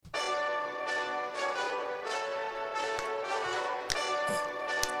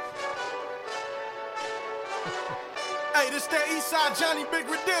Hey, this that Eastside Johnny Big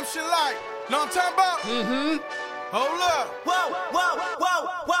Redemption like. Know what I'm talking about? Mm-hmm. Hold up. Whoa, whoa, whoa,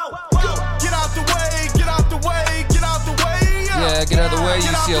 whoa, whoa. Get out the way, get out the way, get out the way. Yeah, get out of the way,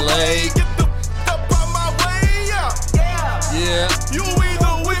 UCLA. Get the up out my way, Yeah. You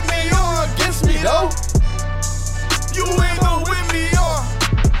either with me or against me, though. You either with me or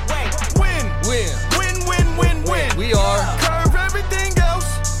win. Win. We are. Curve everything else.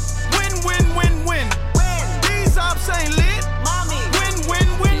 Win. These ops ain't lit. Mommy.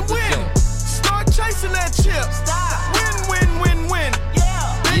 Win. Start chasing that chip. Stop. Win.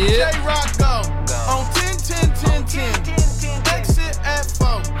 Yeah. Big Yeah. J-Rock go. On 10. Exit at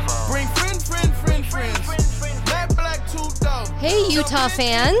 4. Bring friends. Black 2 dope. Hey, Utah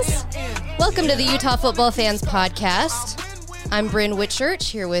fans. Welcome to the Utah Football Fans Podcast. I'm Bryn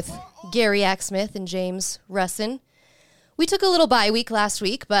Whitchurch here with Gary Axsmith and James Russin. We took a little bye week last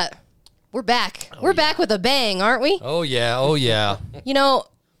week, but we're back. We're back with a bang, aren't we? Oh, yeah. You know,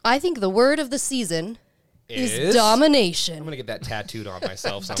 I think the word of the season is domination. I'm going to get that tattooed on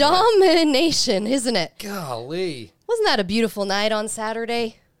myself somewhere. Domination, isn't it? Golly. Wasn't that a beautiful night on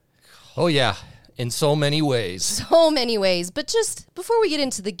Saturday? Oh, yeah. In so many ways. So many ways. But just before we get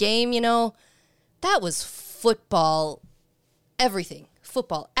into the game, you know, that was football, everything.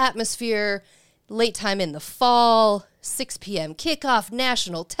 Football atmosphere, late time in the fall, 6 p.m. kickoff,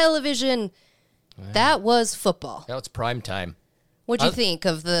 national television. That was football. Now it's prime time. What'd you think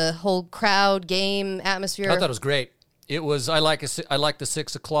of the whole crowd, game, atmosphere? I thought it was great. It was. I like the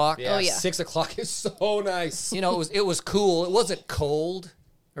 6 o'clock. Yeah, Oh, yeah. 6 o'clock is so nice. You know, it was cool. It wasn't cold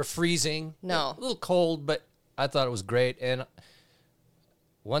or freezing. No. A little cold, but I thought it was great. And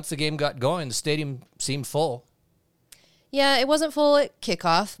once the game got going, the stadium seemed full. Yeah, it wasn't full at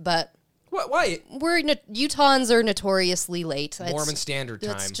kickoff, but Why? Utahns are notoriously late. Mormon Standard Time.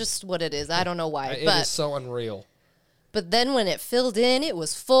 That's just what it is. I don't know why. It is so unreal. But then when it filled in, it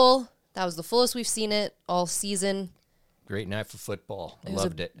was full. That was the fullest we've seen it all season. Great night for football. I It was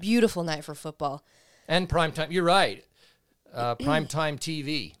loved a it. beautiful night for football. And prime time. You're right. Prime time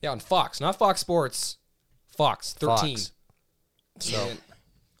TV. Yeah, on Fox. Not Fox Sports. Fox 13. Fox. So,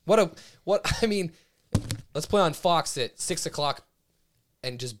 I mean, let's play on Fox at 6 o'clock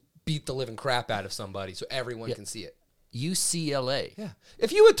and just beat the living crap out of somebody so everyone can see it. UCLA. Yeah.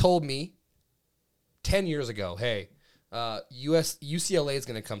 If you had told me 10 years ago, hey, UCLA is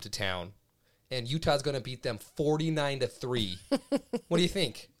going to come to town and Utah's going to beat them 49-3, what do you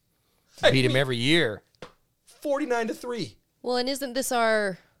think? Beat him every year. 49-3. Well, and isn't this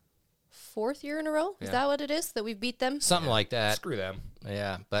our 4th year in a row? Is that what it is, that we've beat them? Something like that. Screw them.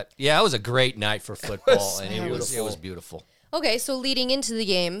 Yeah, but yeah, it was a great night for football, and it was beautiful. beautiful. Okay, so leading into the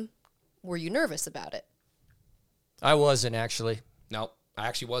game, were you nervous about it? I wasn't actually. No, I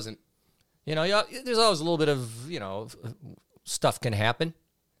actually wasn't. You know, yeah, there's always a little bit of stuff can happen.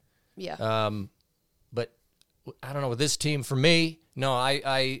 Yeah. But I don't know with this team. For me, no,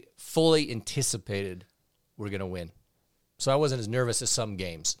 I fully anticipated we're gonna win, so I wasn't as nervous as some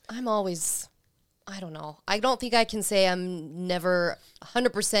games. I'm always, I don't know. I don't think I can say I'm never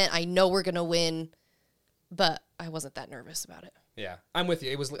 100%. I know we're going to win, but I wasn't that nervous about it. Yeah, I'm with you.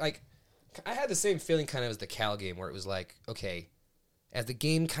 It was like, I had the same feeling kind of as the Cal game where it was like, okay, as the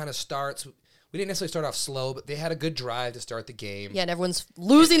game kind of starts, we didn't necessarily start off slow, but they had a good drive to start the game. Yeah, and everyone's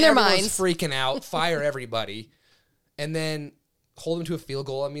losing their minds. Freaking out, fire everybody, and then hold them to a field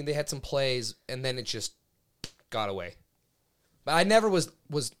goal. I mean, they had some plays, and then it just got away. But I never was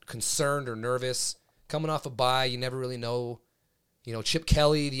concerned or nervous. Coming off a bye, you never really know. You know, Chip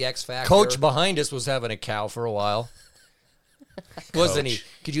Kelly, the X Factor. Coach behind us was having a cow for a while, wasn't he?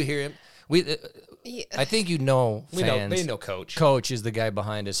 Could you hear him? I think you know. Fans, they know Coach. Coach is the guy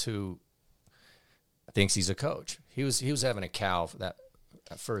behind us who thinks he's a coach. He was having a cow for that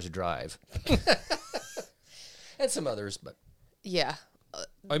first drive, and some others, but Yeah.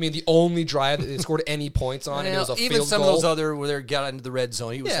 I mean, the only drive that they scored any points on, and it was a even field some goal. of those other where they got into the red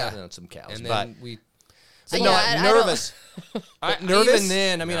zone. He was Yeah. having on some cows, And but then we... nervous. Nervous? Even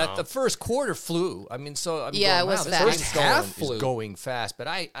then, I mean, No. the first quarter flew. I mean, so I'm Yeah, going, it was wow, this fast. game's First half is flew. going fast, but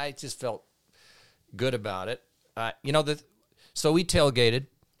I just felt good about it. So we tailgated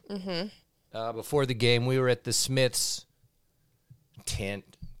before the game. We were at the Smiths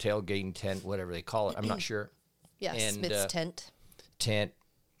tailgating tent, whatever they call it. I'm not sure. Yeah, And, Smith's tent. And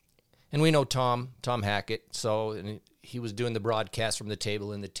we know Tom Hackett, and he was doing the broadcast from the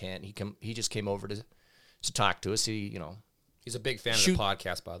table in the tent. He just came over to talk to us. He's a big fan of the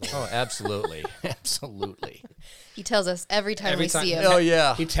podcast, by the way. Oh, absolutely. Absolutely. He tells us every time we see him. Oh,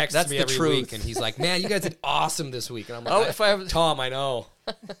 yeah. He texts That's me the every truth. week, and he's like, man, you guys did awesome this week. And I'm like, Oh, if I have... Tom, I know.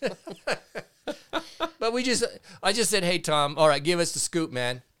 But I just said, hey, Tom, all right, give us the scoop,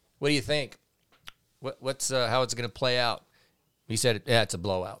 man. What do you think? What's how it's going to play out? He said, yeah, it's a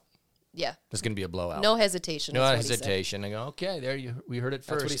blowout. Yeah. It's going to be a blowout. No hesitation. No hesitation. I go, okay, we heard it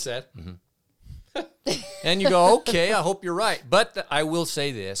first. That's what he said. Mm-hmm. And you go, okay, I hope you're right. But I will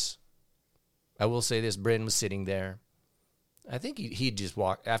say this. Bryn was sitting there. I think he just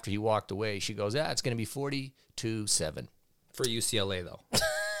walked, after he walked away, she goes, it's going to be 42-7. For UCLA, though.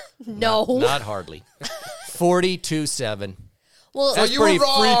 No. Not hardly. 42-7. Well, That's you pretty were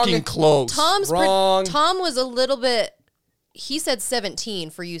wrong. freaking close. Wrong. Tom was a little bit. He said 17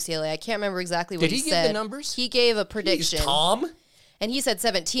 for UCLA. I can't remember exactly what Did he he said. give the numbers? He gave a Jeez, prediction. Tom? And he said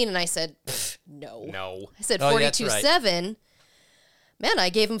 17, and I said, no. No. I said Oh, that's 42-7. Man, I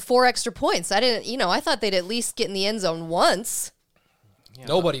gave him 4 extra points. I thought they'd at least get in the end zone once. Yeah.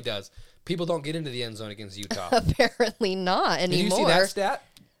 Nobody does. People don't get into the end zone against Utah. Apparently not anymore. Did you see that stat?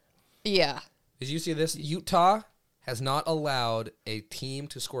 Yeah. Did you see this? Utah has not allowed a team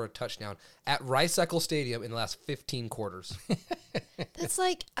to score a touchdown at Rice-Eccles Stadium in the last 15 quarters. That's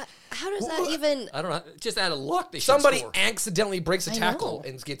like, how does that even... I don't know. Just out of luck, they should Somebody score. accidentally breaks a I tackle know.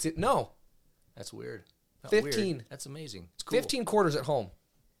 and gets it. No. That's weird. Not 15. Weird. That's amazing. It's cool. 15 quarters at home.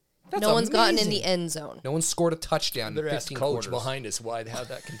 That's no one's gotten in amazing. the end zone. No one scored a touchdown Better in ask 15 Coach quarters. behind us how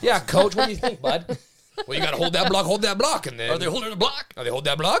that can Yeah, Coach, what do you think, bud? Well, you got to hold that block, and then... Are they holding the block? Are they hold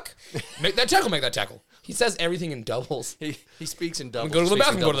that block? Make that tackle. He says everything in doubles. He speaks in doubles. Go to the Speaks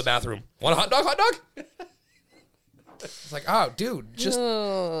in bathroom, doubles. Want a hot dog? It's like, oh, dude, just...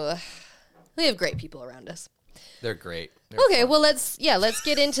 We have great people around us. They're great. Okay, well, let's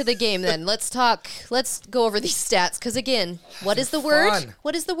get into the game then. Let's go over these stats, because again, what is the word? Fun.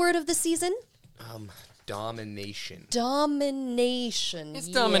 What is the word of the season? Domination. Domination. It's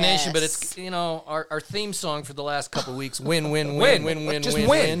domination, but yes. it's, our theme song for the last couple of weeks, win. Just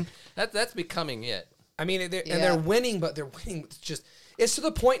win. That's becoming it. I mean, they're winning, but they're winning. It's to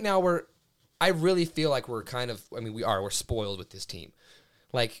the point now where I really feel like we're we're spoiled with this team.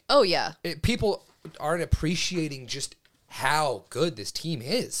 Like, Oh, yeah. people aren't appreciating just how good this team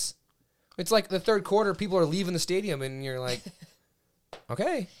is. It's like the third quarter, people are leaving the stadium, and you're like,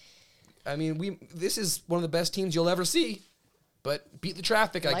 okay. I mean, this is one of the best teams you'll ever see, but beat the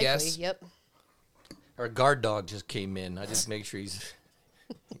traffic, I Likely, guess. Yep. Our guard dog just came in. I just make sure he's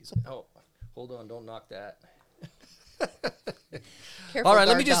oh, hold on, don't knock that. Careful, All right,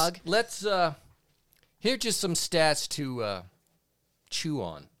 dog. let's here's just some stats to chew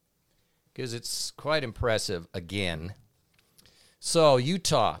on, because it's quite impressive again. So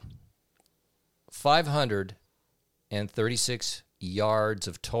Utah, 536 yards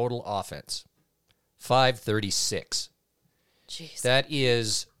of total offense, 536. Jeez. That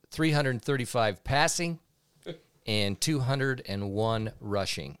is 335 passing and 201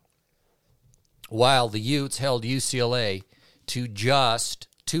 rushing. While the Utes held UCLA to just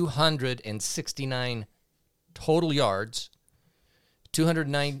 269 total yards,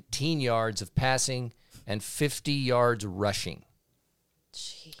 219 yards of passing, and 50 yards rushing.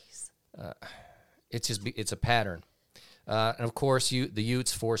 Jeez. It's a pattern. And of course, the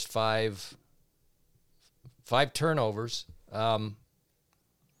Utes forced five turnovers. What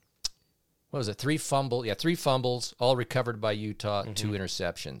was it? 3 fumbles. Yeah, 3 fumbles, all recovered by Utah, 2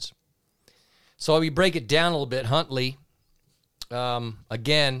 interceptions. So we break it down a little bit. Huntley,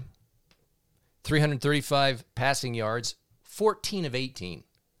 again, 335 passing yards, 14 of 18.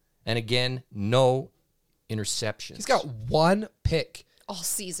 And again, no interceptions. He's got 1 pick All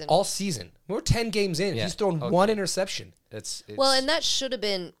season. all season. We're 10 games in. Yeah. He's thrown Okay. 1 interception. It's Well, and that should have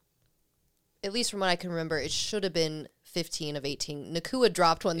been, at least from what I can remember, it should have been 15 of 18. Nakua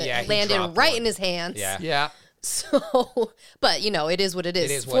dropped one that Yeah, he landed dropped right one. in his hands. Yeah. yeah. So, but, it is what it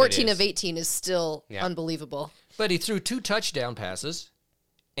is. It is what it 14 is. of 18 is still Yeah. unbelievable. But he threw 2 touchdown passes,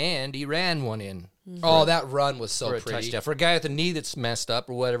 and he ran one in Oh, that run was so for a pretty. touchdown. For a guy with a knee that's messed up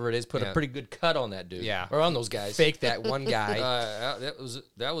or whatever it is, put a Yeah. pretty good cut on that dude. Yeah. Or on those guys. Fake that one guy.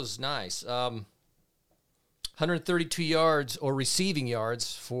 That was nice. 132 yards or receiving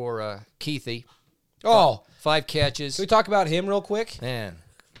yards for Keithy. Oh, 5 catches. can we talk about him real quick? Man.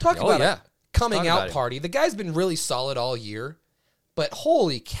 Talk Oh, about yeah. a coming Talk about out him. party. The guy's been really solid all year, but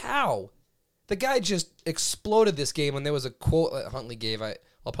holy cow. The guy just exploded this game, and there was a quote that Huntley gave.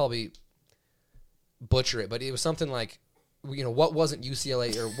 I'll probably butcher it, but it was something like, what wasn't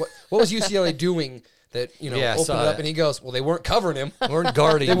UCLA, or what was UCLA doing that, Yeah, I opened it saw up, that. and he goes, well, they weren't covering him. Weren't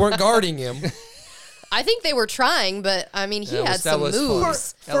guarding. They weren't guarding him. I think they were trying, but, he That had was- that some was fun.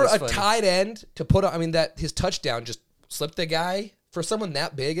 moves. That For was a funny. tight end to put on, that his touchdown just slipped the guy. For someone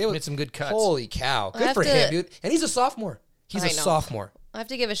that big, it was Made some good cuts. Holy cow. Good have for to- him, dude. And he's a sophomore. He's I a know. sophomore. I have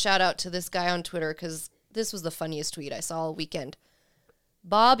to give a shout out to this guy on Twitter because this was the funniest tweet I saw all weekend.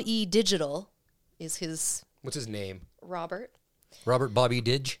 Bob E. Digital is his... What's his name? Robert Bobby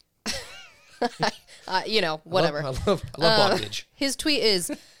Didge. Whatever. I love Bob Didge. His tweet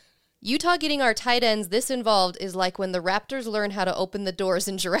is, Utah getting our tight ends this involved is like when the Raptors learn how to open the doors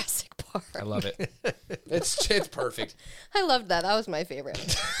in Jurassic Park. I love it. It's perfect. I loved that. That was my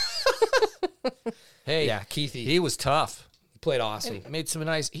favorite. Hey, Yeah, Keithy. he was tough. He played awesome.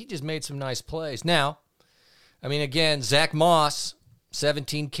 He just made some nice plays. Now, I mean, again, Zach Moss,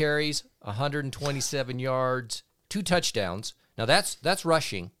 17 carries, 127 yards, 2 touchdowns. Now that's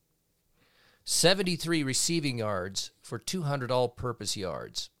rushing. 73 receiving yards for 200 all-purpose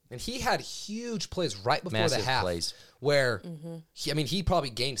yards. And he had huge plays right before Massive the half, plays. where he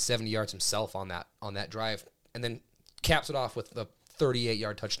probably gained 70 yards himself on that drive, and then caps it off with the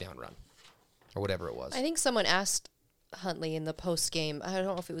 38-yard touchdown run, or whatever it was. I think someone asked Huntley in the post game. I don't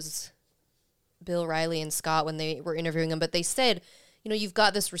know if it was Bill Riley and Scott when they were interviewing him, but they said, you've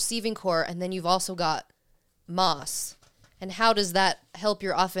got this receiving core, and then you've also got Moss. And how does that help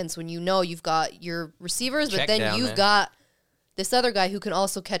your offense when you've got your receivers, but then you've got this other guy who can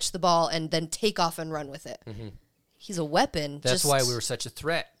also catch the ball and then take off and run with it? Mm-hmm. He's a weapon. That's why we were such a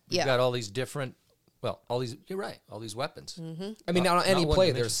threat. We've Yeah. got all these different, you're right, all these weapons. Mm-hmm. I mean, on any one play,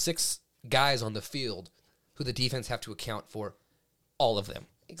 dimension. there's 6 guys on the field who the defense have to account for all of them.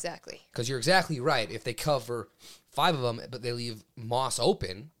 Exactly. Because you're exactly right. If they cover 5 of them, but they leave Moss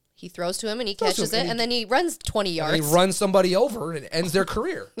open, He throws to him and he Throws to catches him it, and and then he runs 20 yards. and he runs somebody over and it ends their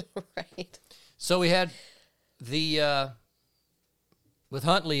career. Right. So we had with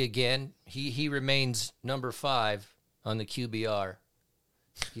Huntley again, he remains number 5 on the QBR.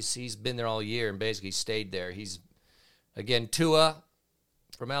 He's been there all year and basically stayed there. He's, again, Tua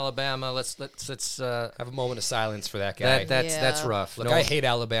from Alabama. Let's Have a moment of silence for that guy. that's rough. Look, No- I hate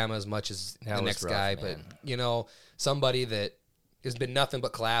Alabama as much as That the was next rough, guy, man. but somebody that has been nothing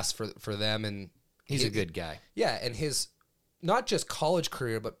but class for them, and he's a good guy. Yeah, and his not just college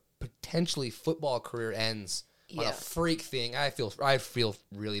career, but potentially football career ends on Yeah. a freak thing. I feel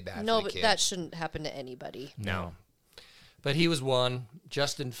really bad. No, for the but kid. that shouldn't happen to anybody. No. But he was 1,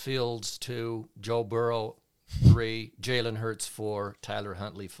 Justin Fields 2, Joe Burrow 3, Jalen Hurts 4, Tyler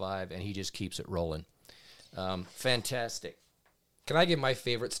Huntley 5, and he just keeps it rolling. Fantastic. Can I give my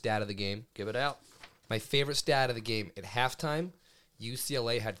favorite stat of the game? Give it out. My favorite stat of the game at halftime,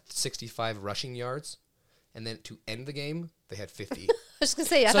 UCLA had 65 rushing yards, and then to end the game, they had 50. I was going to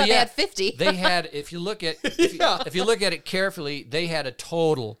say, I thought they had 50. They had, if you look at if you look at it carefully, they had a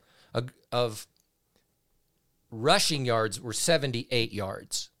total of rushing yards were 78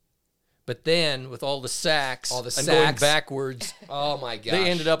 yards. But then with all the sacks, and going backwards, Oh my gosh! they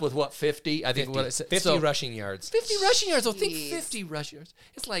ended up with what, 50? I think 50, what I said. 50 So, rushing yards. 50 rushing yards. Oh, think Jeez. 50 rushing yards.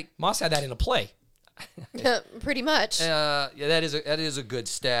 It's like Moss had that in a play. Pretty much. yeah, that is a good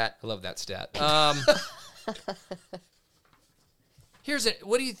stat. I love that stat. Here's it.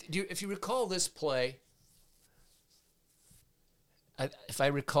 What do you if you recall this play? If I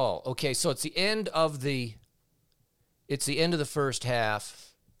recall, okay, so it's the end of the first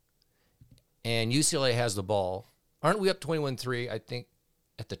half, and UCLA has the ball. Aren't we up 21-3? I think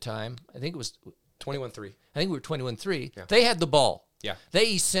at the time. I think it was 21-3. I think we were 21-3. Yeah. They had the ball. Yeah. They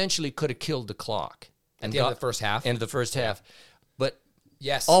essentially could have killed the clock At the end of the first half. End of the first half, but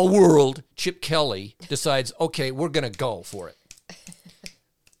Yes. all world, Chip Kelly decides, okay, we're going to go for it.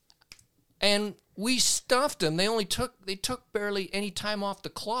 And we stuffed them. They took barely any time off the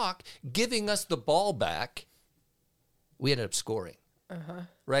clock, giving us the ball back. We ended up scoring. Uh-huh.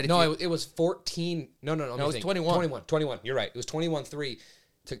 Right? No, it was 14. No, it was 21. 21. You're right. It was 21-3.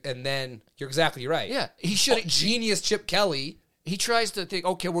 And then you're exactly right. Yeah, he should have. Genius Chip Kelly. He tries to think,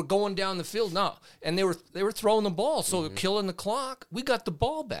 okay, we're going down the field now, and they were throwing the ball, so they're killing the clock. We got the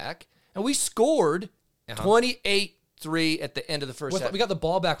ball back, and we scored 28-3 at the end of the first half. We got the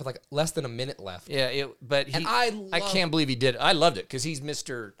ball back with like less than a minute left. Yeah, but And I can't believe he did it. I loved it because he's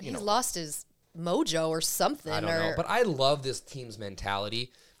Mr. He's lost his mojo or something. I don't know, but I love this team's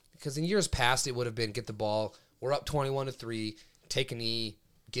mentality because in years past it would have been get the ball, we're up 21-3, take a knee,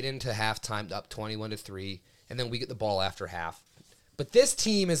 get into halftime up 21-3, and then we get the ball after half. But this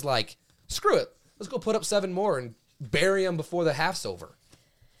team is like, screw it, let's go put up 7 more and bury them before the half's over.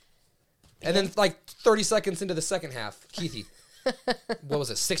 And then like 30 seconds into the second half, Keithy, what was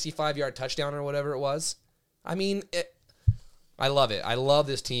it, 65-yard touchdown or whatever it was? I mean, I love it. I love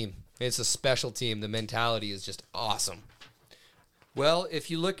this team. It's a special team. The mentality is just awesome. Well, if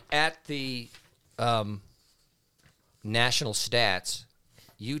you look at the national stats,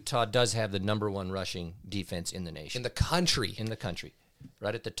 Utah does have the number 1 rushing defense in the nation. In the country. In the country,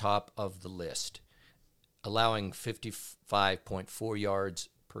 right at the top of the list. allowing 55.4 yards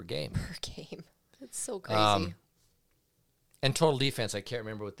per game. Per game. That's so crazy. And total defense, I can't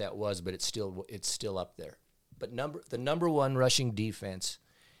remember what that was, but it's still up there. But the number one rushing defense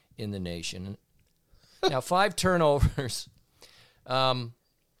in the nation. Now 5 turnovers,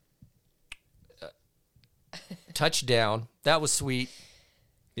 touchdown. That was sweet.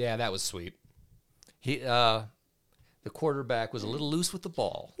 Yeah, that was sweet. The quarterback was a little loose with the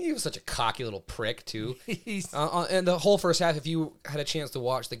ball. He was such a cocky little prick, too. And the whole first half, if you had a chance to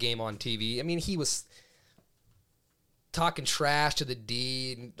watch the game on TV, I mean, he was talking trash to the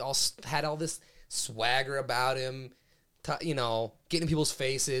D and had all this swagger about him, getting in people's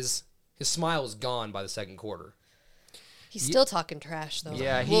faces. His smile was gone by the second quarter. He's still talking trash, though.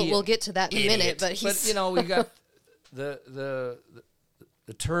 Yeah, we'll get to that in a minute. But we got the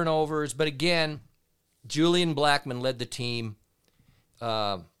turnovers. But again, Julian Blackman led the team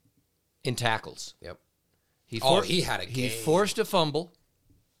in tackles. Yep. He had a game. He forced a fumble,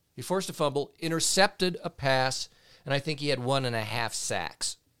 intercepted a pass, and I think he had 1.5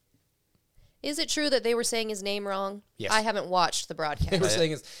 sacks. Is it true that they were saying his name wrong? Yes. I haven't watched the broadcast.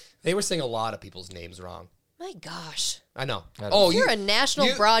 They were saying a lot of people's names wrong. My gosh. I know. You're a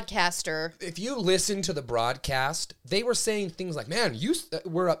national broadcaster. If you listen to the broadcast, they were saying things like, man,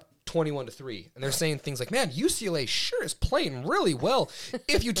 we're up 21-3. And they're saying things like, man, UCLA sure is playing really well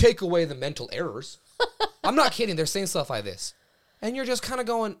if you take away the mental errors. I'm not kidding. They're saying stuff like this. And you're just kind of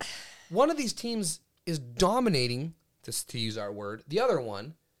going, one of these teams is dominating, to use our word, the other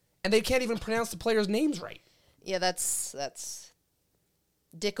one, and they can't even pronounce the players' names right. Yeah, that's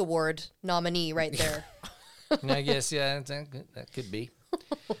Dick Award nominee right there. I guess, yeah, that could be.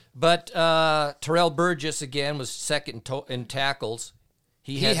 But Terrell Burgess, again, was second in tackles.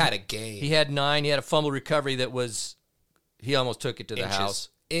 He had a game. He had 9. He had a fumble recovery he almost took it to the house.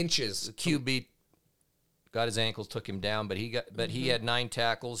 Inches. The QB got his ankles, took him down, but he had 9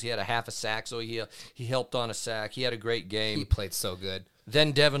 tackles. He had a half a sack, so he helped on a sack. He had a great game. He played so good.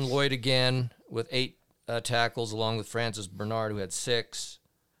 Then Devin Lloyd again with 8 tackles, along with Francis Bernard, who had 6.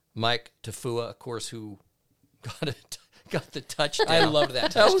 Mike Tafua, of course, who got the touchdown. I loved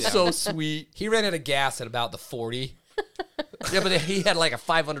that touchdown. That was so sweet. He ran out of gas at about the 40. Yeah, but he had like a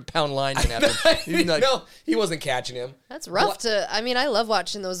 500-pound lineman after him. No, he wasn't catching him. That's rough I love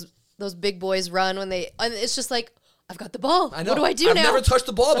watching those big boys run and it's just like, I've got the ball. I know. What do I do now? I've never touched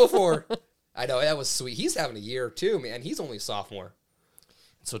the ball before. I know, that was sweet. He's having a year too, man. He's only a sophomore.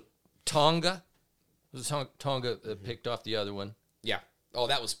 So Tonga picked off the other one. Yeah. Oh,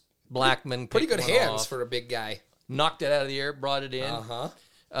 that was Blackman. pretty good hands off, for a big guy. knocked it out of the air, brought it in.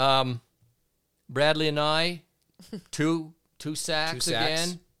 Uh-huh. Bradley and I, two sacks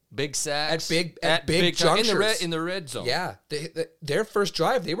again. Big sacks. At big junctures. In the red zone. Yeah. Their first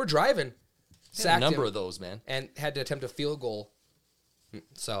drive, they were driving. Sacked a number of those, man. And had to attempt a field goal.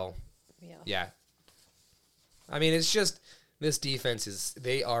 So, yeah. I mean, it's just, this defense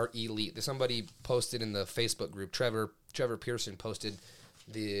they are elite. Somebody posted in the Facebook group, Trevor Pearson posted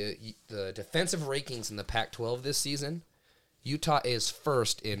the defensive rankings in the Pac-12 this season. Utah is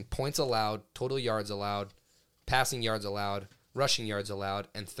first in points allowed, total yards allowed, passing yards allowed, rushing yards allowed,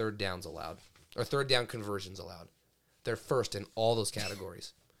 and third downs allowed, or third down conversions allowed. They're first in all those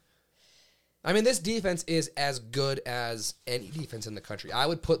categories. I mean, this defense is as good as any defense in the country. I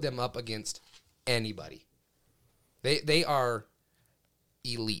would put them up against anybody. They are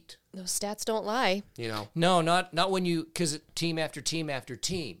elite. Those stats don't lie. No, not when you, because team after team after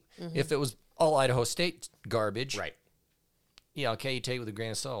team. Mm-hmm. If it was all Idaho State garbage, right? Yeah, okay, you take it with a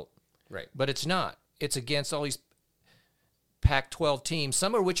grain of salt, right? But it's not. It's against all these Pac-12 teams.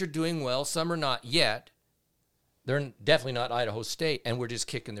 Some of which are doing well, some are not yet. They're definitely not Idaho State, and we're just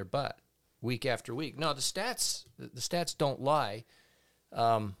kicking their butt week after week. No, the stats don't lie.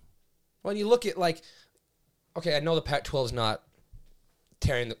 When you look at okay, I know the Pac-12 is not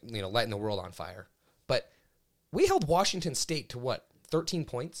lighting the world on fire, but we held Washington State to what, 13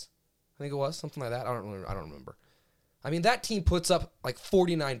 points? I think it was something like that. I don't remember. I mean, that team puts up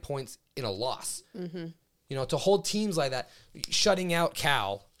 49 points in a loss. Mm-hmm. To hold teams like that, shutting out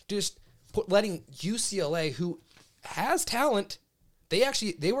Cal, just letting UCLA, who has talent,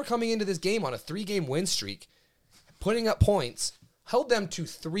 they were coming into this game on a 3-game win streak, putting up points, held them to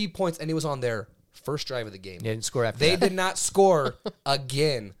 3 points, and it was on their first drive of the game. They didn't score after They that. did not score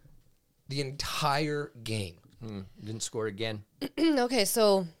again the entire game. Didn't score again. Okay,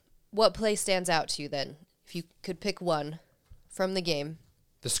 so what play stands out to you then? If you could pick one from the game.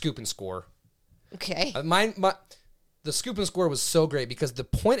 The scoop and score. Okay. The scoop and score was so great because the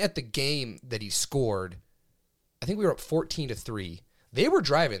point at the game that he scored, I think we were up 14-3. They were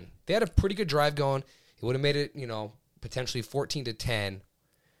driving. They had a pretty good drive going. He would have made it, potentially 14-10.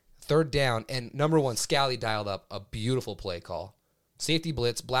 Third down, and number one, Scally dialed up a beautiful play call. Safety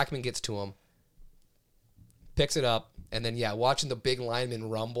blitz, Blackman gets to him, picks it up, and then, watching the big lineman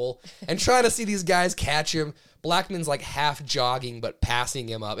rumble and trying to see these guys catch him. Blackman's like half jogging but passing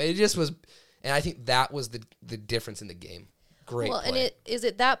him up. It just was, and I think that was the difference in the game. Great play. And is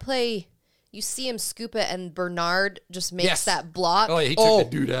it that play, you see him scoop it and Bernard just makes that block? Oh, yeah, he took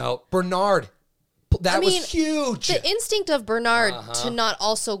the dude out. Bernard. That was huge. The instinct of Bernard to not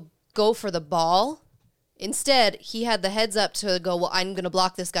also go for the ball. Instead, he had the heads up to go, well, I'm going to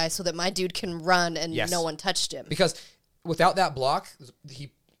block this guy so that my dude can run and no one touched him. Because without that block,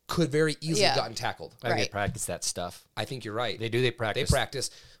 he could very easily have gotten tackled. I think they practice that stuff. I think you're right. They do. They practice. They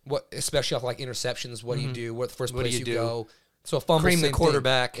practice. What, especially off like interceptions. What do you do? What the first place you go? So a fumble. Cream the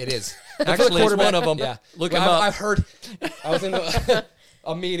quarterback. It is. Actually, it's one of them. Yeah. Look him up. I've heard. I was in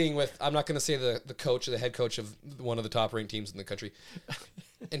a meeting with, I'm not going to say the coach or the head coach of one of the top ranked teams in the country.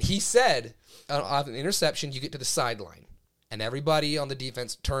 And he said, on an interception, you get to the sideline, and everybody on the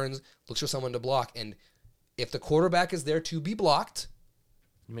defense turns, looks for someone to block. And if the quarterback is there to be blocked,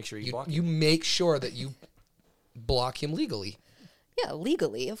 you make sure you block him. You make sure that you block him legally. Yeah,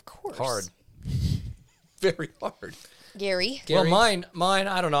 legally, of course. Hard. Very hard. Gary? Well, mine,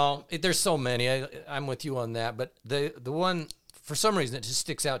 I don't know. There's so many. I'm with you on that. But the one, for some reason, that just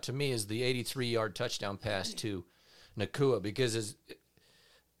sticks out to me is the 83-yard touchdown pass to Nakua, because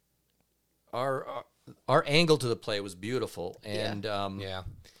our angle to the play was beautiful. And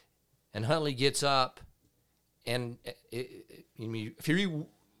and Huntley gets up, and if you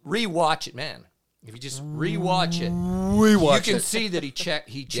rewatch it, man, if you just rewatch it, you can see that he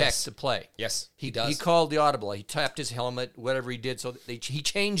checked the play. Yes, he does. He called the audible. He tapped his helmet, whatever he did. So he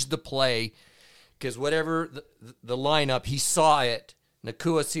changed the play, because whatever the lineup, he saw it.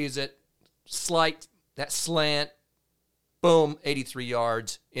 Nakua sees it, that slant, boom, 83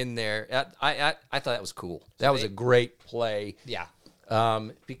 yards in there. I thought that was cool. That was a great play. Yeah.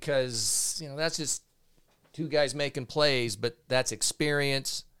 Because, that's just two guys making plays, but that's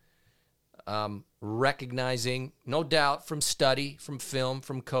experience, recognizing, no doubt, from study, from film,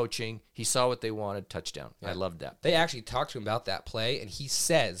 from coaching. He saw what they wanted, touchdown. Yeah. I loved that. They actually talked to him about that play, and he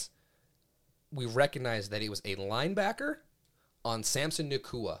says, we recognize that it was a linebacker on Samson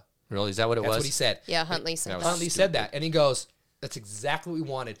Nakua. Really? Is that what it was? That's what he said. Yeah, Huntley said that. Huntley said that, and he goes, that's exactly what we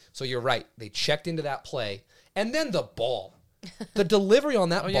wanted. So you're right. They checked into that play. And then the ball. The delivery on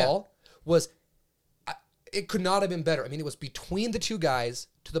that ball was, it could not have been better. I mean, it was between the two guys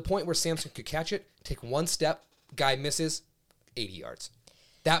to the point where Samson could catch it, take one step, guy misses, 80 yards.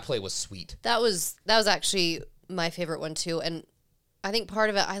 That play was sweet. That was actually my favorite one, too. And I think part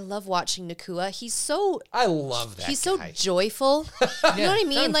of it, I love watching Nakua. I love that He's guy. So joyful. You know what I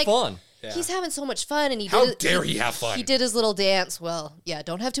mean? Like fun. Yeah. He's having so much fun, and how dare he have fun? He did his little dance. Well,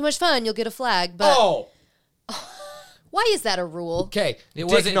 don't have too much fun, you'll get a flag. But why is that a rule? Okay, it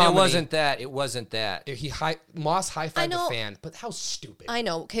wasn't that. Moss high-fived the fan, but how stupid. I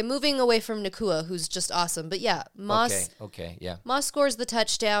know. Okay, moving away from Nakua, who's just awesome, but Moss. Okay, yeah. Moss scores the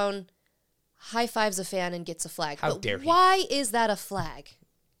touchdown, high-fives a fan, and gets a flag. How dare he? Why is that a flag?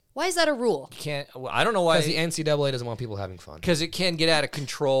 Why is that a rule? You can't. Well, I don't know why. Because the NCAA doesn't want people having fun. Because it can get out of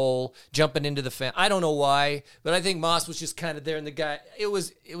control, jumping into the fan. I don't know why, but I think Moss was just kind of there, and the guy. It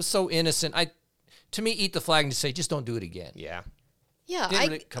was so innocent. To me, eat the flag and just say, just don't do it again. Yeah. Yeah,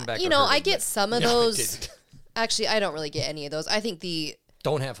 come back I get some of those. Actually, I don't really get any of those. I think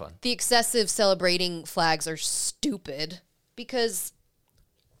don't have fun. The excessive celebrating flags are stupid because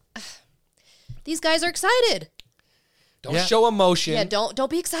these guys are excited. Don't show emotion. Yeah, don't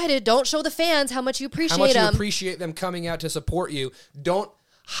be excited. Don't show the fans how much you appreciate them. How much you appreciate them coming out to support you. Don't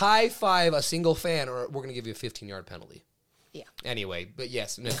high-five a single fan, or we're going to give you a 15-yard penalty. Yeah. Anyway, but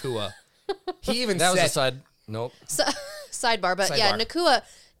yes, Nakua. He even that said... was a side... Nope. Sidebar, but Nakua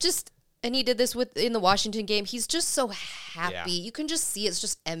just... And he did this in the Washington game. He's just so happy. Yeah. You can just see it's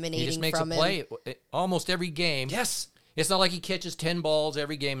just emanating from him. He just makes a play almost every game. Yes. It's not like he catches 10 balls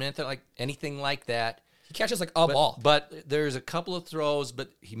every game, anything like that. He catches like a ball. But there's a couple of throws,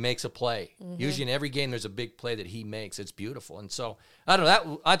 but he makes a play. Mm-hmm. Usually in every game there's a big play that he makes. It's beautiful. And so, I don't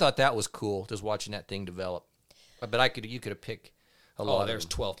know, I thought that was cool, just watching that thing develop. But you could have picked a lot. Oh, there's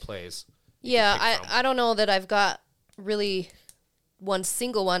 12 plays. Yeah, I don't know that I've got really one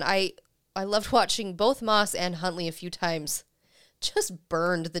single one. I loved watching both Moss and Huntley a few times. Just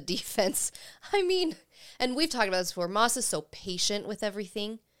burned the defense. I mean, and we've talked about this before. Moss is so patient with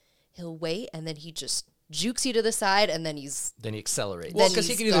everything. He'll wait, and then he just jukes you to the side, and then he accelerates. Well, because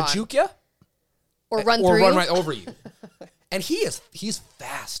he can either juke you or run or through run right over you. And he's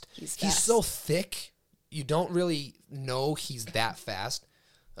fast. He's so thick. you don't really know he's that fast.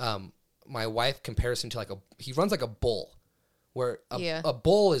 My wife compares him to he runs like a bull, where a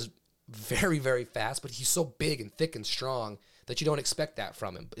bull is very, very fast, but he's so big and thick and strong that you don't expect that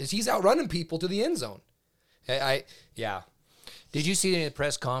from him. He's outrunning people to the end zone. Yeah. Did you see any of the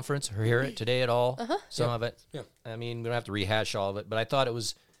press conference or hear it today at all? Some of it. Yeah. I mean, we don't have to rehash all of it, but I thought it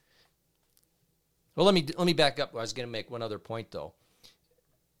was. Well, let me back up. I was going to make one other point though.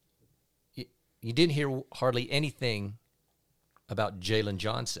 You didn't hear hardly anything about Jalen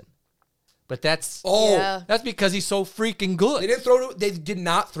Johnson, but that's because he's so freaking good. They did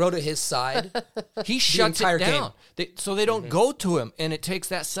not throw to his side. He shuts it down, game. So they don't go to him, and it takes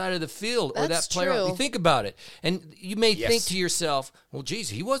that side of the field or That's that player. true. You think about it, and you may think to yourself, "Well, geez,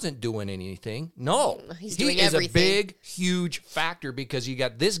 he wasn't doing anything." No, he's he doing is everything. a big, huge factor because you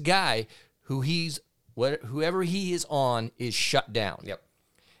got this guy whoever he is on is shut down. Yep.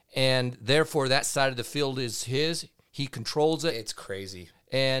 And therefore, that side of the field is his. He controls it. It's crazy.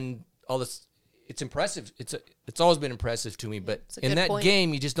 And all this, it's impressive. It's always been impressive to me. But a in good that point.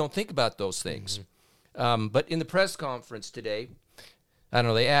 game, you just don't think about those things. But in the press conference today, I don't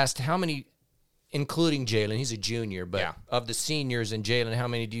know, they asked how many, including Jalen, he's a junior, but of the seniors and Jalen, how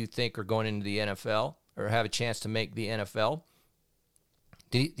many do you think are going into the NFL or have a chance to make the NFL?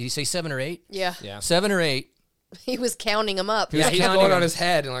 Did he say 7 or 8? Yeah. 7 or 8. He was counting them up. He's counting going them. on his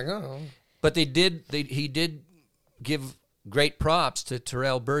head and oh. But he did give great props to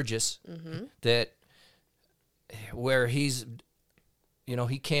Terrell Burgess that where he's,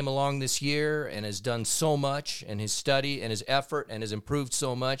 he came along this year and has done so much, and his study and his effort and has improved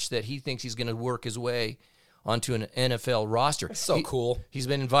so much that he thinks he's going to work his way onto an NFL roster. That's so cool. He's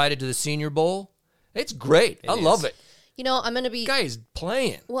been invited to the Senior Bowl. It's great. I love it. I'm going to be... The guy is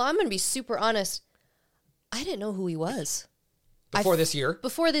playing. Well, I'm going to be super honest. I didn't know who he was. Before this year?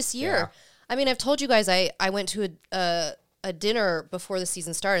 Before this year. Yeah. I mean, I've told you guys I went to a dinner before the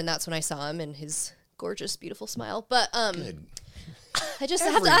season started, and that's when I saw him and his gorgeous, beautiful smile. But I just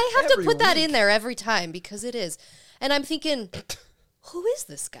have to put that in there every time because it is. And I'm thinking, who is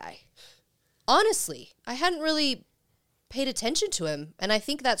this guy? Honestly, I hadn't really paid attention to him, and I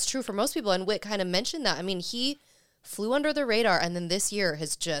think that's true for most people, and Whit kind of mentioned that. I mean, he flew under the radar, and then this year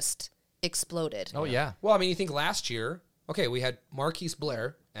has just exploded. Oh, yeah. Well, I mean, you think last year, we had Marquise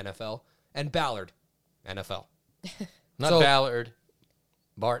Blair, NFL, and Ballard, NFL. Not Ballard,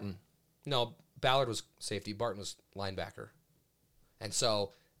 Barton. No, Ballard was safety, Barton was linebacker. And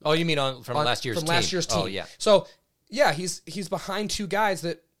so... Oh, you mean from last year's team? From last year's team. Oh, yeah. So, yeah, he's behind two guys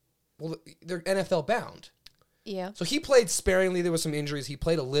that, they're NFL bound. Yeah. So he played sparingly. There was some injuries. He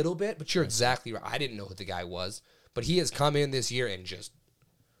played a little bit, but you're exactly right. I didn't know who the guy was, but he has come in this year and just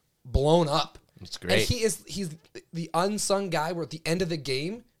blown up. It's great. And he's the unsung guy where at the end of the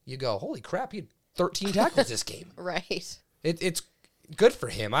game, you go, holy crap, he had 13 tackles this game. Right. It's good for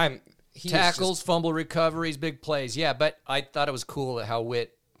him. Tackles, fumble recoveries, big plays. Yeah, but I thought it was cool how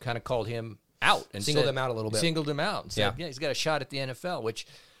Whit kind of called him out and Singled him out a little bit. Singled him out and said, he's got a shot at the NFL, which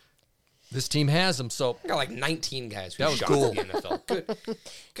this team has him. So I got like 19 guys who that was shot cool. at the NFL.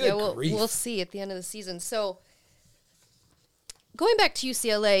 Good Yeah, grief. we'll see at the end of the season. So going back to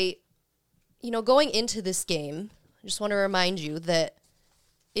UCLA, going into this game, I just want to remind you that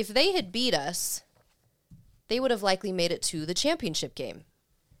if they had beat us, they would have likely made it to the championship game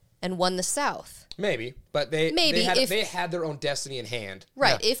and won the South. Maybe, but they had their own destiny in hand.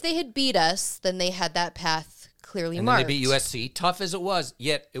 Right. Yeah. If they had beat us, then they had that path clearly and marked. And they beat USC, tough as it was,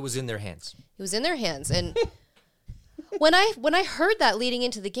 yet it was in their hands. It was in their hands. And when I heard that leading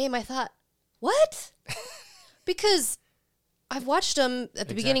into the game, I thought, what? Because I've watched them at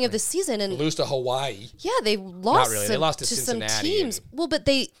the beginning of the season and lose to Hawaii. Yeah, they lost. Not really. They lost to some Cincinnati teams. Well, but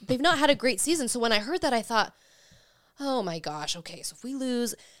they've not had a great season. So when I heard that, I thought, oh my gosh, okay, so if we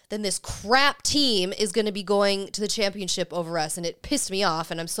lose, then this crap team is going to be going to the championship over us, and it pissed me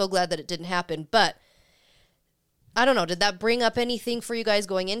off, and I'm so glad that it didn't happen. But I don't know, did that bring up anything for you guys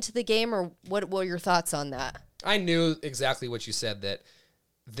going into the game, or what were your thoughts on that? I knew exactly what you said, that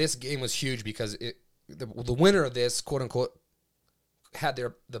this game was huge because the winner of this, quote unquote, had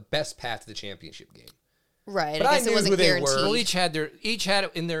the best path to the championship game. Right, but I guess it wasn't guaranteed. Well, each had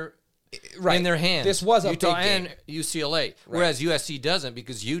it in their in their hands. This was a Utah big game. and UCLA, whereas USC doesn't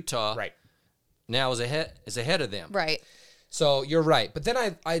because Utah now is ahead of them. Right. So you're right, but then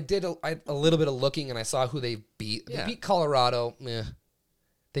I did a little bit of looking and I saw who they beat. They beat Colorado.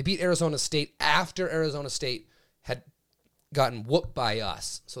 They beat Arizona State after Arizona State had gotten whooped by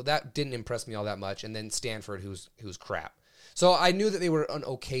us, so that didn't impress me all that much. And then Stanford, who's crap. So I knew that they were an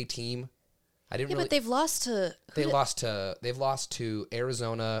okay team. I didn't. But they've lost to. They've lost to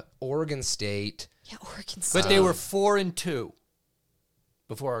Arizona, Oregon State. Yeah, Oregon State. But they were 4-2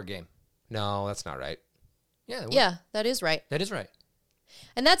 before our game. No, that's not right. Yeah, they were. Yeah, that is right. That is right.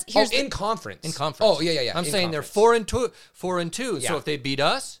 And that's in conference. In conference. Oh, yeah. I'm in saying conference. they're 4-2. Yeah. So if they beat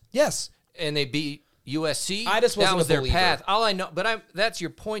us Yes. and they beat USC, I just wasn't that was a their believer. path. All I know, but that's your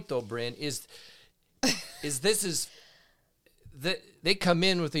point though, Bryn, is that they come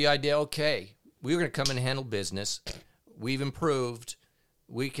in with the idea, okay, we're going to come in and handle business. We've improved.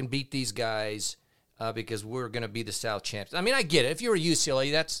 We can beat these guys because we're going to be the South champs. I mean, I get it. If you're a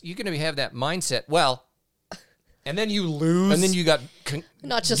UCLA, you're going to have that mindset. Well, And then you lose. and then you got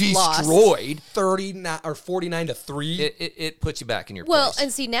Not just destroyed. 39 or 49-3. It puts you back in your Well, place.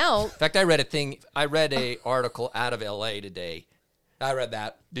 and see now, In fact, I read a article out of LA today. I read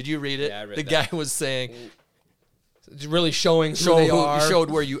that. Did you read it? Yeah, I read the that. guy was saying, It's really showing who they are.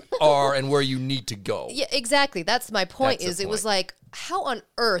 showed where you are and where you need to go. yeah, exactly. That's my point. That's the It was point. like, how on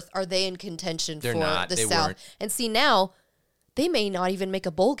earth are they in contention They're for not. the They South? weren't. And see now, they may not even make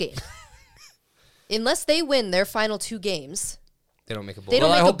a bowl game unless they win their final 2 games. They don't make a bowl. They don't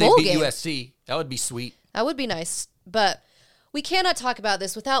Well, I make a hope they bowl beat game. USC. That would be sweet. That would be nice. But we cannot talk about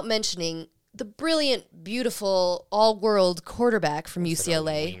this without mentioning the brilliant, beautiful, all-world quarterback from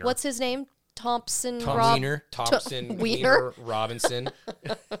UCLA. wiener. What's his name? Tom Rob- Wiener. Thompson, Wiener? Wiener, Robinson.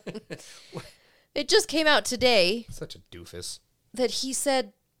 It just came out today Such a doofus. that he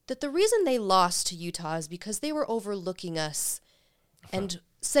said that the reason they lost to Utah is because they were overlooking us and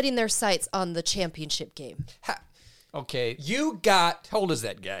setting their sights on the championship game. Okay. You got, How old is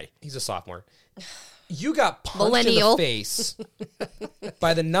that guy? he's a sophomore. You got punched Millennial. in the face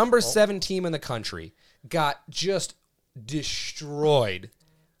by the number 7 team in the country. Got just destroyed.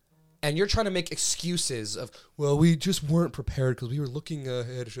 And you're trying to make excuses of, well, we just weren't prepared because we were looking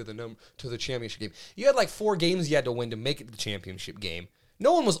ahead to the championship game. You had like 4 games you had to win to make it to the championship game.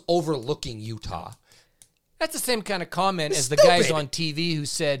 No one was overlooking Utah. That's the same kind of comment as the Stupid. guys on TV who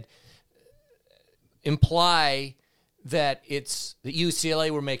said, imply that it's the UCLA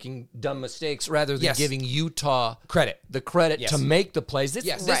were making dumb mistakes rather than Yes. giving Utah Credit. the credit Yes. to make the plays. This,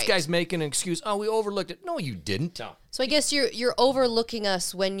 Yes. this Right. guy's making an excuse. Oh, we overlooked it. No, you didn't. No. So I guess you're overlooking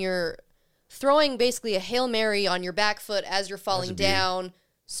us when you're throwing basically a Hail Mary on your back foot as you're falling down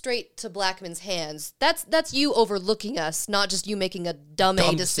straight to Blackman's hands. That's you overlooking us, not just you making a dumb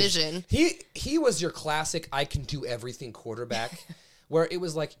decision. He was your classic I can do everything quarterback where it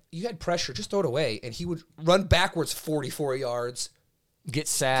was like you had pressure, just throw it away, and he would run backwards 44 yards. Get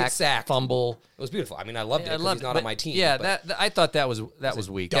sacked, sacked. fumble. It was beautiful. I mean, I loved it I because loved he's it, not but on my team. Yeah, but I thought that was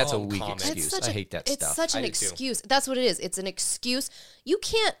weak. That's a dumb weak comment. excuse. I hate that It's stuff. such an I do too. excuse. That's what it is. It's an excuse. You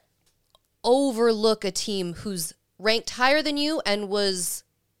can't overlook a team who's ranked higher than you and was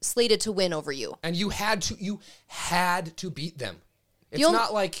slated to win over you. and you had to beat them. It's only-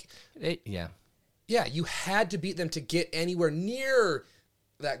 not like Yeah. yeah, you had to beat them to get anywhere near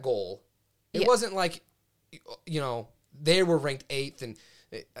that goal. It Yeah. wasn't like they were ranked 8th and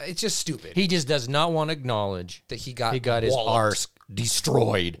it's just stupid. He just does not want to acknowledge that he got his walloped. arse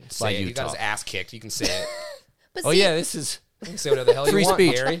destroyed Say by it. He Utah. got his ass kicked. You can say it. But Oh see, yeah, this is You can say whatever the hell you free want,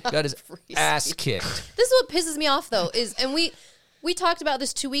 speech. Gary. Got his ass kicked. this is what pisses me off though, and we talked about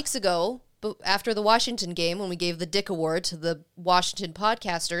this 2 weeks ago, but after the Washington game when we gave the Dick Award to the Washington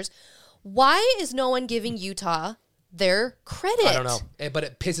podcasters. Why is no one giving Utah their credit? I don't know, but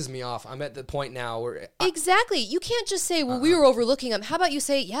it pisses me off. I'm at the point now where Exactly. You can't just say, well, we were overlooking them. How about you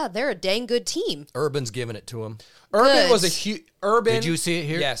say, yeah, they're a dang good team. Urban's giving it to him. Urban Good. was a huge. Urban. Did you see it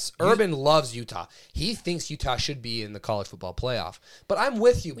here? Yes. Urban loves Utah. He thinks Utah should be in the college football playoff. But I'm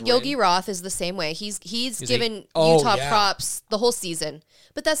with you, Bryn. Yogi Roth is the same way. He's given Oh, Utah yeah. props the whole season.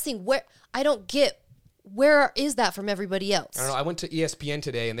 But that's the thing. Where I don't get, where is that from everybody else? I don't know. I went to ESPN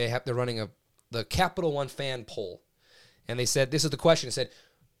today, and they're running the Capital One fan poll, and they said this is the question. It said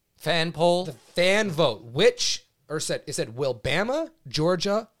Fan poll. the fan vote. It said will Bama,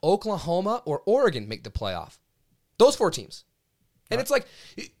 Georgia, Oklahoma, or Oregon make the playoff? Those 4 teams, and it's like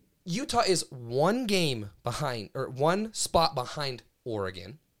Utah is 1 game behind or 1 spot behind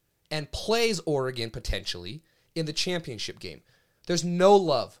Oregon, and plays Oregon potentially in the championship game. There's no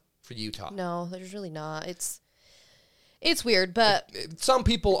love for Utah. No, there's really not. It's weird, but Some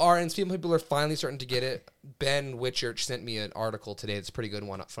people are, and some people are finally starting to get it. Ben Whitchurch sent me an article today. It's a pretty good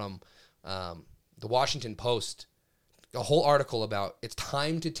one from the Washington Post. A whole article about it's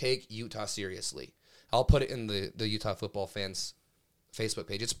time to take Utah seriously. I'll put it in the Utah football fans Facebook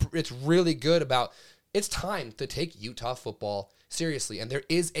page. It's really good about it's time to take Utah football seriously. And there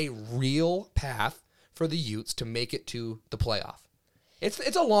is a real path for the Utes to make it to the playoff. It's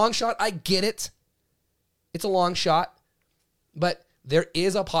a long shot. I get it. It's a long shot. But there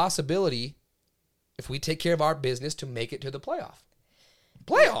is a possibility if we take care of our business to make it to the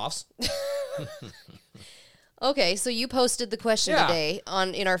playoffs. Okay, so you posted the question today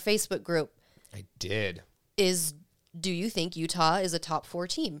in our Facebook group. I did. Do you think Utah is a top 4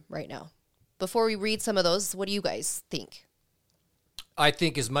 team right now? Before we read some of those, what do you guys think? I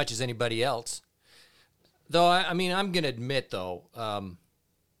think as much as anybody else. Though, I mean, I'm going to admit, though,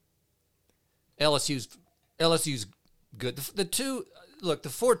 LSU's good. The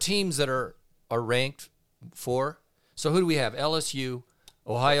 4 teams that are ranked 4. So who do we have? LSU,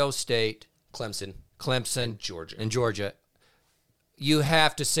 Ohio State, Clemson, and Georgia. Georgia. You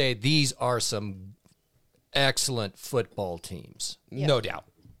have to say these are some excellent football teams. Yeah. No doubt.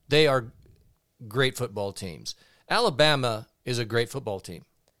 They are great football teams. Alabama is a great football team.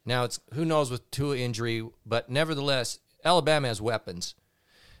 Now, it's who knows with Tua injury, but nevertheless, Alabama has weapons.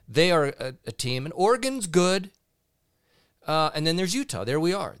 They are a team, and Oregon's good. And then there's Utah. There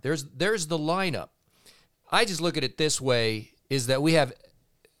we are. There's the lineup. I just look at it this way, is that we have,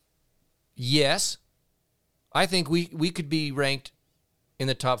 yes, I think we could be ranked in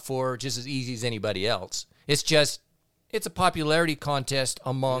the top 4 just as easy as anybody else. It's a popularity contest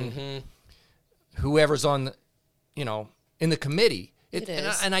among whoever's on the, in the committee. It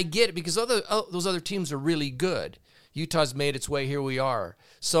is. And I get it because those other teams are really good. Utah's made its way, here we are.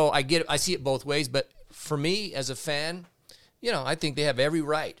 So I get it. I see it both ways. But for me, as a fan, I think they have every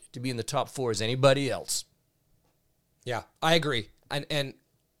right to be in the top 4 as anybody else. Yeah, I agree. And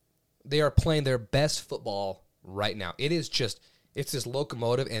they are playing their best football right now. It's this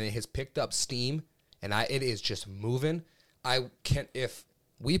locomotive, and it has picked up steam, and it is just moving. If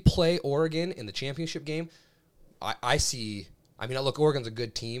we play Oregon in the championship game, look, Oregon's a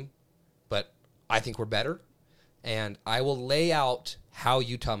good team, but I think we're better, and I will lay out how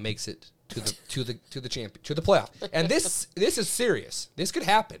Utah makes it to the playoff. And this is serious. This could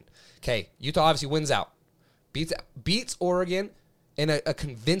happen. Okay, Utah obviously wins out, beats Oregon in a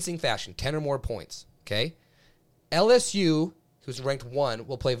convincing fashion, 10 or more points. Okay, LSU, who's ranked 1,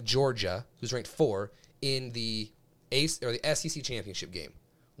 will play Georgia, who's ranked 4, in the SEC championship game.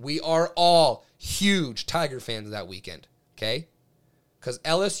 We are all huge Tiger fans that weekend. Okay, because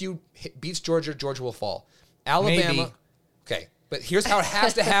LSU beats Georgia, Georgia will fall. Alabama. Maybe. Okay, but here's how it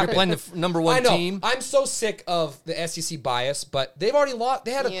has to happen. You're playing the number 1 team. I'm so sick of the SEC bias, but they've already lost.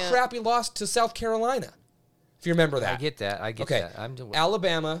 They had a crappy loss to South Carolina, if you remember that. I get that. Okay,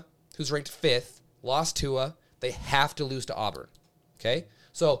 Alabama, who's ranked 5th, lost Tua. They have to lose to Auburn. Okay,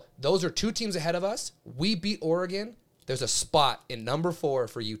 so those are 2 teams ahead of us. We beat Oregon. There's a spot in number 4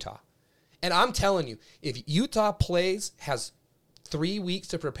 for Utah. And I'm telling you, if Utah has 3 weeks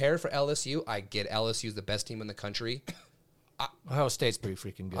to prepare for LSU, I get LSU's the best team in the country. Ohio State's pretty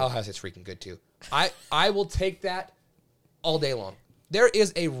freaking good. Ohio State's freaking good, too. I will take that all day long. There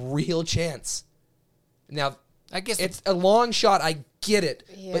is a real chance. Now, I guess it's a long shot. I get it.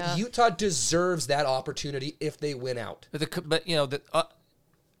 Yeah. But Utah deserves that opportunity if they win out.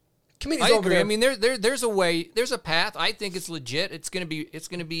 Committee's I over agree. there. I mean, there's a way. There's a path. I think it's legit. It's gonna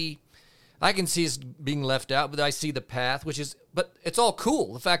be. I can see us being left out, but I see the path, but it's all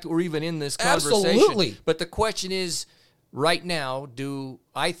cool. The fact that we're even in this conversation. Absolutely. But the question is, right now, do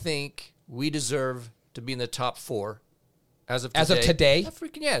I think we deserve to be in the top 4 as of today?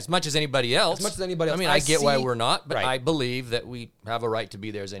 As much as anybody else. As much as anybody else. I mean, I get why we're not, but right. I believe that we have a right to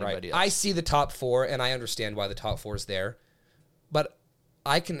be there as anybody else. I see the top 4, and I understand why the top 4 is there. But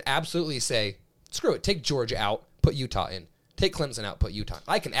I can absolutely say, screw it. Take Georgia out, put Utah in. Take Clemson out, put Utah in.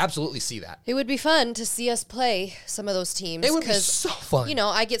 I can absolutely see that. It would be fun to see us play some of those teams. It would be so fun.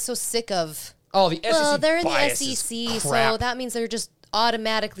 I get so sick of... Oh, the SEC Well, they're in the bias SEC, is crap. so that means they're just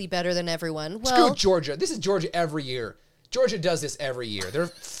automatically better than everyone. Well, screw Georgia. This is Georgia every year. Georgia does this every year. They're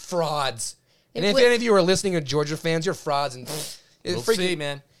frauds. And if any of you are listening to Georgia fans, you're frauds. And we'll see,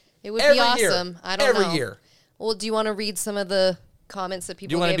 man. It would be awesome. Year. I don't know. Every year. Well, do you want to read some of the comments that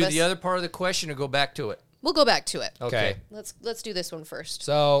people gave us? Do you want to do the other part of the question or go back to it? We'll go back to it. Okay. Let's do this one first.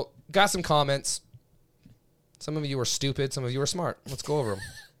 So, got some comments. Some of you are stupid. Some of you are smart. Let's go over them.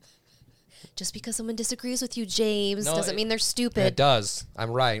 Just because someone disagrees with you, James, doesn't mean they're stupid. It does.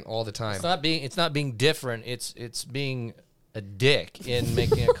 I'm right all the time. It's not being different. It's being a dick in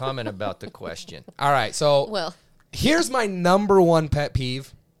making a comment about the question. All right. So, here's my number 1 pet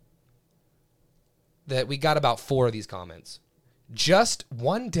peeve. That we got about 4 of these comments. Just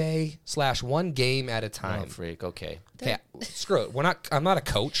one day / one game at a time. Oh, freak. Okay. Okay, screw it. I'm not a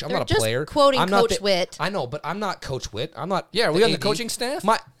coach. I'm not a just player. Quoting Coach Witt. I know, but I'm not Coach Witt. I'm not. Yeah, are we on the coaching staff?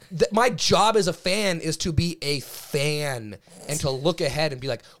 My job as a fan is to be a fan and to look ahead and be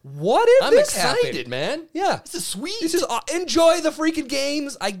like, what if I'm this excited, happened? man. Yeah, this is sweet. Enjoy the freaking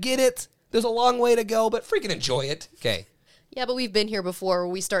games. I get it. There's a long way to go, but freaking enjoy it. Okay. Yeah, but we've been here before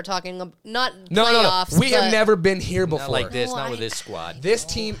where we start talking, not No. playoffs. We have never been here before. Not like this, Why? not with this squad. This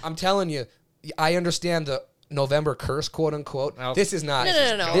team, I'm telling you, I understand the November curse, quote unquote. No. This is not.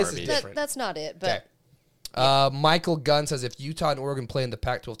 No. This is different. That's not it. But Okay. Michael Gunn says if Utah and Oregon play in the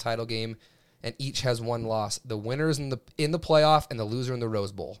Pac-12 title game and each has one loss, the winner's in the playoff and the loser in the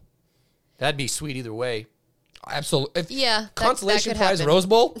Rose Bowl. That'd be sweet either way. Absolutely. that Consolation could prize happen. Rose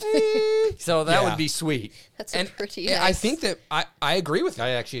Bowl. So that Yeah. would be sweet. that's And pretty I nice. think that I agree with you. I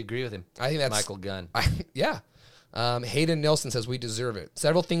actually agree with him. I think that's Michael Gunn. Yeah. Hayden Nilsson says we deserve it.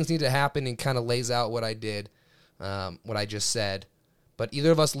 Several things need to happen and kind of lays out what I did, what I just said. But either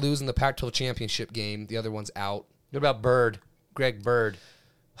of us lose in the Pac-12 championship game, the other one's out. What about Bird? Greg Bird.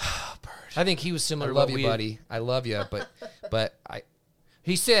 Bird. I think he was similar I to love what you, we buddy. I love you, but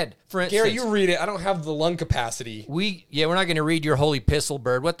He said, for instance, Gary, you read it. I don't have the lung capacity. we're not going to read your holy epistle,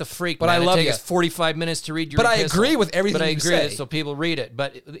 Bird. What the freak? But man? I love It you. takes us 45 minutes to read your But I epistle. agree with everything But I you agree say. with it, so people read it.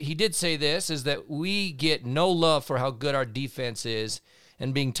 But he did say this, is that we get no love for how good our defense is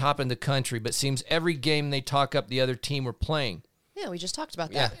and being top in the country, but seems every game they talk up the other team we're playing. Yeah, we just talked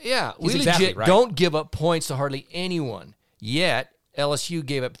about Yeah. that. Yeah, He's we exactly legit right. don't give up points to hardly anyone. Yet, LSU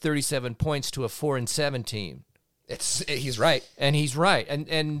gave up 37 points to a 4-7 team. He's right. And he's right.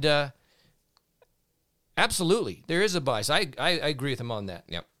 And absolutely, there is a bias. I agree with him on that.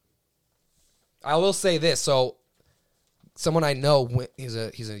 Yep. I will say this. So, someone I know, he's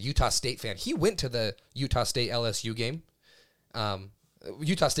a Utah State fan. He went to the Utah State LSU game.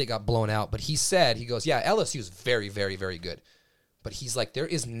 Utah State got blown out, but he goes, yeah, LSU is very, very, very good. But he's like, there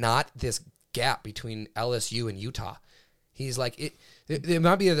is not this gap between LSU and Utah. He's like, there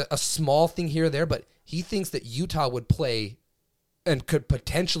might be a small thing here or there, but he thinks that Utah would play and could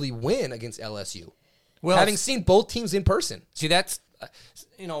potentially win against LSU. Well, having seen both teams in person. See, that's,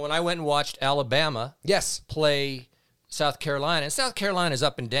 when I went and watched Alabama Yes. play South Carolina, and South Carolina's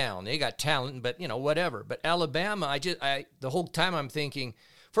up and down. They got talent, but, whatever. But Alabama, the whole time I'm thinking,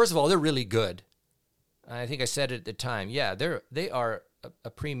 first of all, they're really good. I think I said it at the time. Yeah, they are a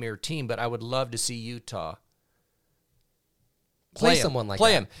premier team, but I would love to see Utah Play 'em. someone like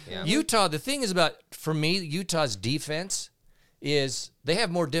play that. them. Yeah. Utah, the thing is about, for me, Utah's defense is they have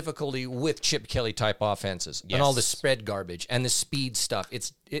more difficulty with Chip Kelly type offenses and all the Yes. spread garbage and the speed stuff.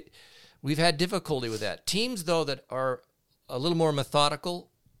 We've had difficulty with that. Teams though that are a little more methodical,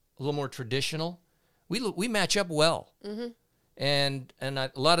 a little more traditional, we match up well. Mm-hmm. And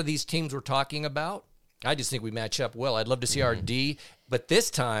a lot of these teams we're talking about, I just think we match up well. I'd love to see our D, but this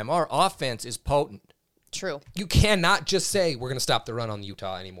time our offense is potent. True. You cannot just say we're going to stop the run on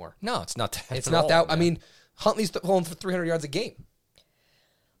Utah anymore. No, it's not that. It's at not all, that. I man. mean, Huntley's throwing for 300 yards a game.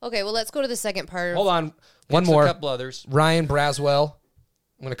 Okay, well, let's go to the second part. Hold on. One It's a more. couple others. Ryan Braswell.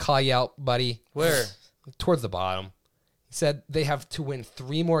 I'm going to call you out, buddy. Where? Towards the bottom. He said they have to win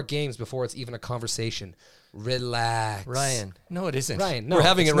 3 more games before it's even a conversation. Relax. Ryan. No, it isn't. Ryan, no. We're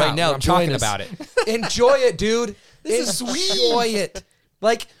having it's it right not. now. I'm Join talking us. about it. Enjoy it, dude. This is sweet. Enjoy it.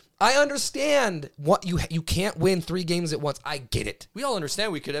 Like, I understand what you can't win 3 games at once. I get it. We all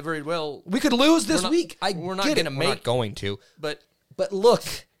understand we could have very well, We could lose this We're not- week. we're not get it. gonna We're not make- going to. but But look,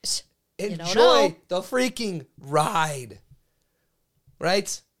 don't enjoy know. the freaking ride.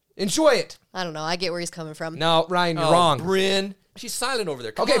 Right? Enjoy it. I don't know. I get where he's coming from. No, Ryan, you're wrong. Bryn, she's silent over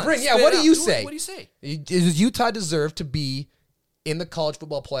there. Come Okay, on, Bryn, yeah, spit what it do out. you say? What do you say? Does Utah deserve to be in the college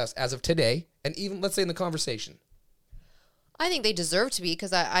football playoffs as of today, and even, let's say, in the conversation? I think they deserve to be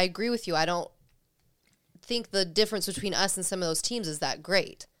because I agree with you. I don't think the difference between us and some of those teams is that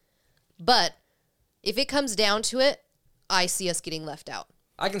great. But if it comes down to it, I see us getting left out.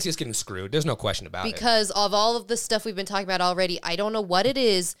 I can see us getting screwed. There's no question about it. Because of all of the stuff we've been talking about already, I don't know what it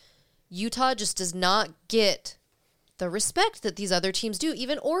is. Utah just does not get the respect that these other teams do,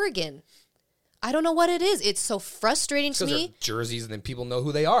 even Oregon. I don't know what it is. It's so frustrating to Because me. they're jerseys and then people know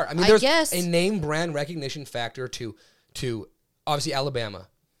who they are. I mean, I there's guess. a name brand recognition factor to obviously Alabama,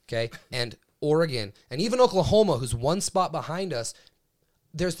 okay, and Oregon, and even Oklahoma, who's one spot behind us.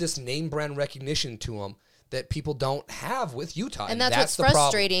 There's this name brand recognition to them that people don't have with Utah. And that's what's the problem.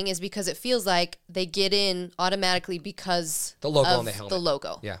 frustrating is because it feels like they get in automatically because The logo of on the helmet. the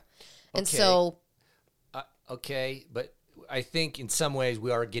logo. Yeah. And Okay. so Okay, but I think in some ways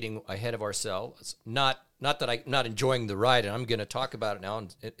we are getting ahead of ourselves. Not that I'm not enjoying the ride, and I'm going to talk about it now,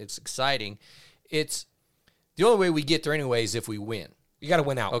 and it's exciting. It's the only way we get there anyway is if we win. You got to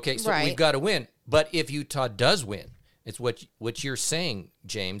win out. Okay, so Right. we've got to win. But if Utah does win, it's what you're saying,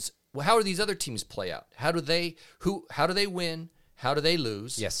 James. Well, how do these other teams play out? How do they win? How do they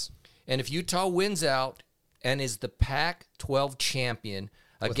lose? Yes. And if Utah wins out and is the Pac-12 champion,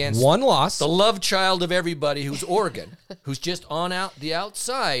 against one loss. the love child of everybody, who's Oregon, who's just on out the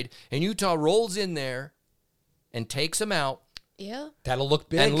outside, and Utah rolls in there and takes them out. Yeah. That'll look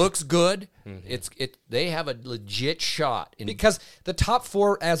big. And looks good. They have a legit shot. Because the top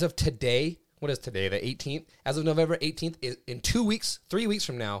 4 as of today, what is today, the 18th? As of November 18th, is in 2 weeks, 3 weeks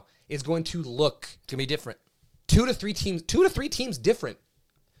from now, is going to look to be different. 2 to 3 teams different.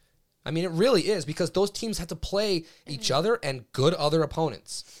 I mean, it really is, because those teams have to play each other and good other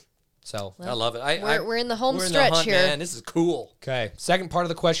opponents. So I love it. We're in the home we're in stretch the hunt, here. Man, this is cool. okay. Second part of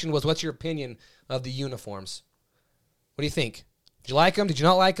the question was, what's your opinion of the uniforms? What do you think? Did you like them? Did you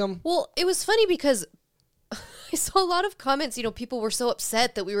not like them? Well, it was funny because I saw a lot of comments. People were so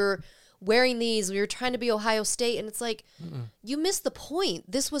upset that we were wearing these. We were trying to be Ohio State, and it's like, you missed the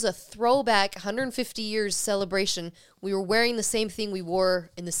point. This was a throwback 150 years celebration. We were wearing the same thing we wore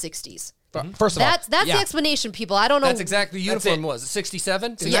in the 60s. First of all, That's the explanation, people. I don't know. That's exactly the uniform was.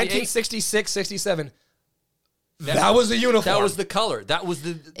 67? 1966, 67. That was the uniform. That was the color. That was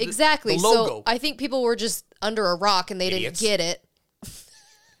the exactly. the logo. So I think people were just under a rock and they Idiots. didn't get it.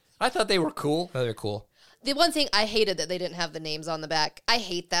 I thought they were cool. Oh, they're cool. The one thing I hated that they didn't have the names on the back. I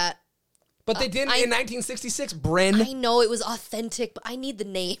hate that. But they didn't in 1966, Bryn. I know it was authentic, but I need the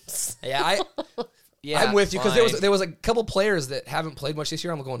names. Yeah, Yeah, I'm with you, because fine. there was a couple players that haven't played much this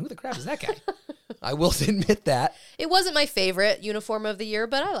year. I'm going, who the crap is that guy? I will admit that. It wasn't my favorite uniform of the year,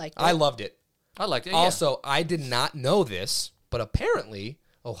 but I liked it. I loved it. I liked it. Also, I did not know this, but apparently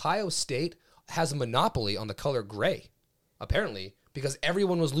Ohio State has a monopoly on the color gray. Apparently, because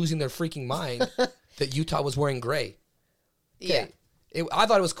everyone was losing their freaking mind that Utah was wearing gray. Yeah. I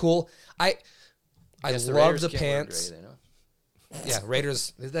thought it was cool. I Guess the love Raiders the can't wear pants. gray, they know. Yeah,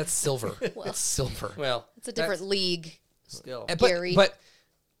 Raiders. That's silver. It's silver. Well, It's a different league. still. Gary. But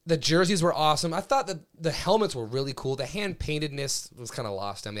the jerseys were awesome. I thought that the helmets were really cool. The hand paintedness was kind of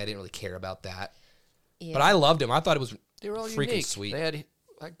lost on me. I didn't really care about that. Yeah. But I loved them. I thought it was They were all freaking unique. sweet. They had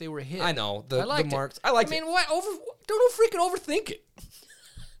they were hit. I know the liked marks. It. I liked I mean, it. what? Don't freaking overthink it.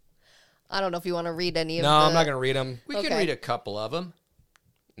 I don't know if you want to read any of No, the... I'm not gonna read them. We Okay. can read a couple of them.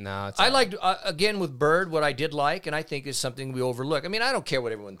 No, it's I all right. liked, again, with Bird, what I did like, and I think is something we overlook. I mean, I don't care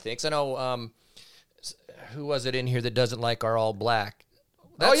what everyone thinks. I know, who was it in here that doesn't like our all black?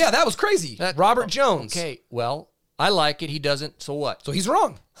 Oh yeah, that was crazy. Robert Jones. Okay, well, I like it. He doesn't. So what? So he's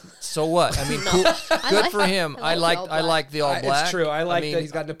wrong. So what? I mean, cool, good for him. I like the all black. It's true. I like mean, that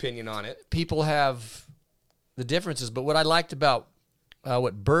he's got an opinion on it. people have the differences, but what I liked about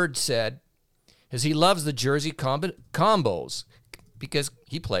what Bird said is he loves the jersey combos because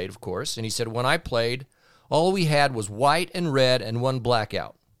he played, of course, and he said, when I played, all we had was white and red and one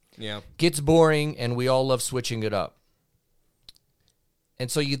blackout. Yeah. Gets boring, and we all love switching it up. And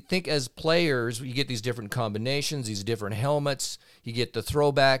so you think as players, you get these different combinations, these different helmets, you get the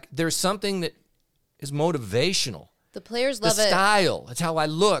throwback. There's something that is motivational. The players The love it. style, it's how I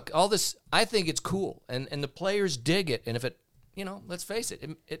look. All this, I think it's cool, and the players dig it. And if it, let's face it,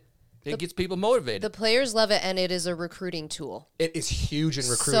 it gets people motivated. The players love it, and it is a recruiting tool. It is huge in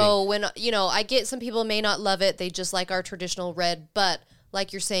recruiting. So when, I get some people may not love it. They just like our traditional red. But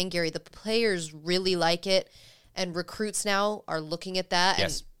like you're saying, Gary, the players really like it. And recruits now are looking at that.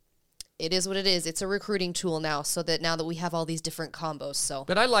 Yes. And it is what it is. It's a recruiting tool now, so that now that we have all these different combos. So,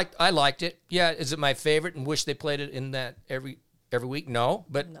 But I liked it. Yeah, is it my favorite and wish they played it in that every week? No.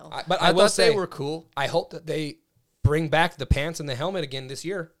 But I will thought say they were cool. I hope that they bring back the pants and the helmet again this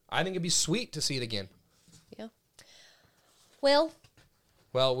year. I think it'd be sweet to see it again. yeah. Well,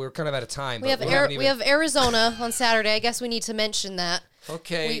 We're kind of out of time. we but have we have Arizona on Saturday. I guess we need to mention that.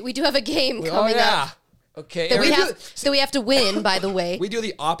 Okay. We do have a game coming up Okay. that Aaron- we have to win. By the way, We do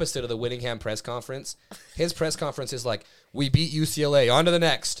the opposite of the Whittingham press conference. His press conference is like, we beat UCLA, on to the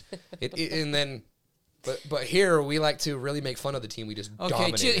next. And then, but here we like to really make fun of the team we just Okay,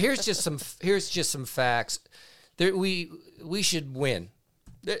 dominated. here's just some facts. We should win.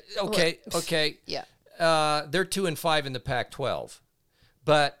 Okay. yeah. They're 2-5 in the Pac-12,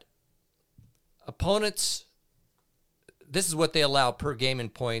 but opponents. This is what they allow per game in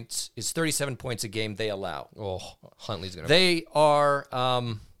points. Is 37 points a game they allow. Oh, Huntley's gonna. They are.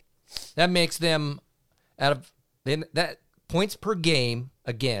 That makes them that points per game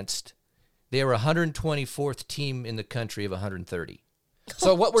against. They are 124th team in the country of 130.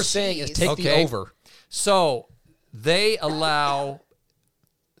 So what we're saying is take the Okay. over. So they allow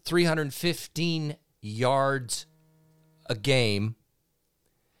 315 yards a game.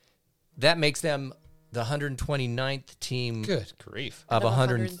 That makes them the 129th team Good grief. of Out of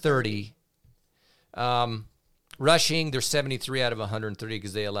 130. Rushing, they're 73 out of 130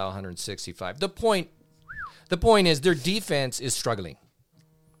 because they allow 165. The point is their defense is struggling.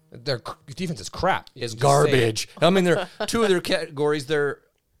 Their defense is crap. It's garbage. I mean, they're two of their categories. They're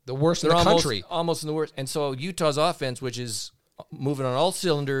the worst in the almost, country. Almost in the worst. And so Utah's offense, which is moving on all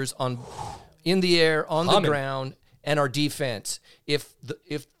cylinders, in the air, on the ground, and our defense. If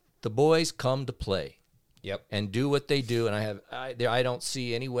the boys come to play, and do what they do, and I don't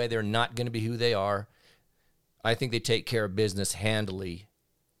see any way they're not going to be who they are. I think they take care of business handily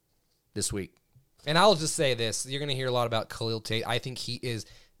this week. And I'll just say this: you're going to hear a lot about Khalil Tate. I think he is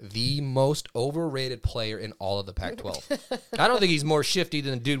the most overrated player in all of the Pac-12. I don't think he's more shifty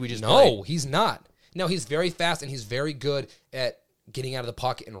than the dude we just played. No, he's not. No, he's very fast, and he's very good at getting out of the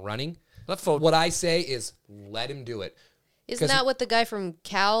pocket and running. What I say is let him do it. Isn't that what the guy from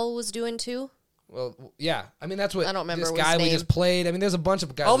Cal was doing too? Well, yeah. I mean, that's what I don't remember this guy we just played. I mean, there's a bunch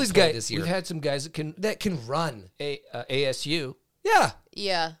of guys. All these guys this year. We've had some guys that can run. ASU. Yeah.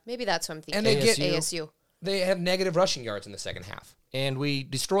 Yeah, maybe that's what I'm thinking. And they get ASU. They have negative rushing yards in the second half. And we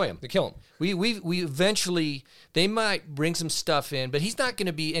destroy them. They kill them. We eventually, they might bring some stuff in, but he's not going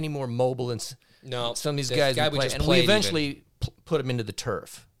to be any more mobile than some of these guys we play. And we eventually put him into the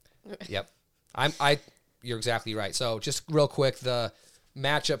turf. Yep. You're exactly right. So just real quick, the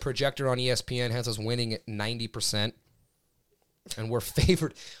matchup projector on ESPN has us winning at 90%. And we're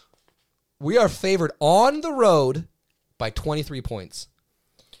favored. We are favored on the road by 23 points.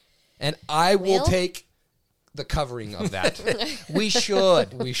 And I will take the covering of that. We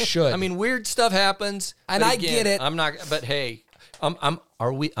should. We should. I mean, weird stuff happens. And I get it. I'm not, but hey, am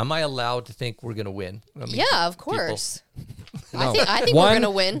I allowed to think we're going to win? I mean, yeah, of course. No. I think we're going to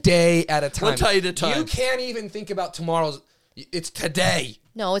win. One day at a time. One day at a time. You can't even think about tomorrow's. It's today.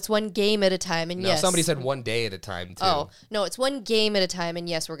 No, it's one game at a time. And no, somebody said one day at a time, too. Oh, no, it's one game at a time. And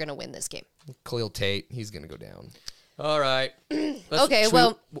yes, we're going to win this game. Khalil Tate, he's going to go down. All right. Okay,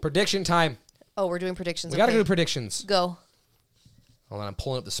 well. Prediction time. Oh, we're doing predictions. We got to do predictions. Go. Hold on, I'm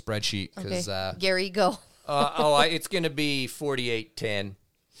pulling up the spreadsheet. Okay. Gary, go. It's going to be 48-10.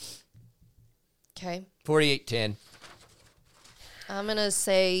 Okay. 48-10. I'm going to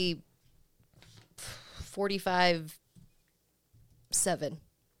say 45-7.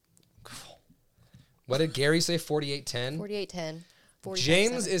 What did Gary say? 48-10? 48-10.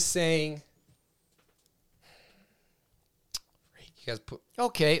 James is saying... You guys put...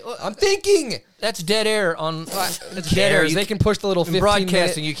 Okay. I'm thinking! That's dead air on... That's dead air. They can push the little 15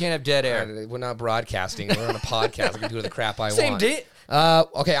 broadcasting, you can't have dead air. We're not broadcasting. We're on a podcast. I can do the crap I Same want. day.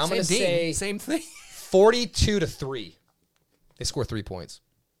 Okay, I'm going to say... Same thing. 42-3. They score 3 points.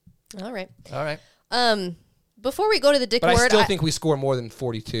 All right. Before we go to the dick word... But I still think we score more than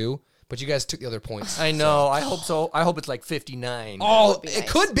 42. But you guys took the other points. I know. I hope so. I hope it's like 59. Oh, it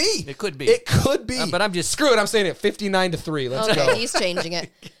could be. It could be. It could be. But I'm just... Screw it. I'm saying it 59-3. Let's go. He's changing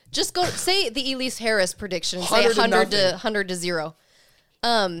it. Just go say the Elise Harris prediction. Say 100 to 0.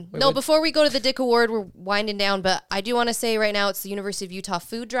 Before we go to the Dick Award, we're winding down. But I do want to say right now it's the University of Utah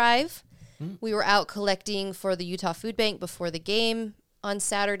Food Drive. We were out collecting for the Utah Food Bank before the game on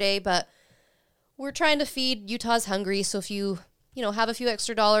Saturday. But we're trying to feed Utah's hungry. So if you have a few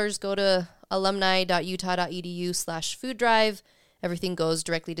extra dollars, go to alumni.utah.edu/food drive. Everything goes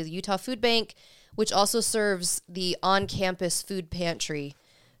directly to the Utah Food Bank, which also serves the on-campus food pantry.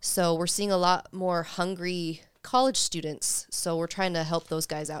 So we're seeing a lot more hungry college students. So we're trying to help those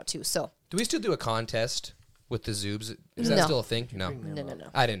guys out too. So do we still do a contest with the Zoobs? Is that still a thing? No.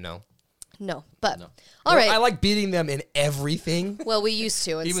 I didn't know. No, but all right. I like beating them in everything. Well, we used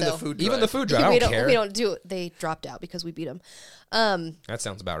to. And even the food drive. Even the food drive. I don't care. We don't do it. They dropped out because we beat them. That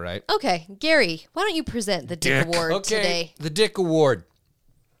sounds about right. Okay, Gary, why don't you present the Dick Award today? The Dick Award.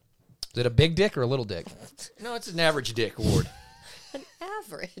 Is it a big dick or a little dick? No, it's an average Dick Award. An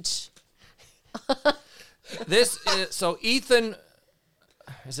average. So Ethan,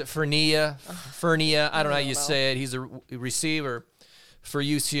 is it Fernea? Fernea, I don't know how you say it. He's a receiver for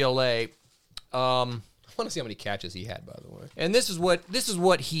UCLA. I want to see how many catches he had, by the way. And this is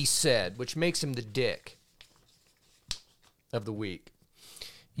what he said, which makes him the dick of the week.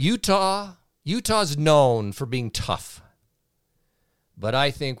 Utah's known for being tough, but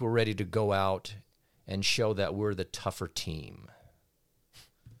I think we're ready to go out and show that we're the tougher team.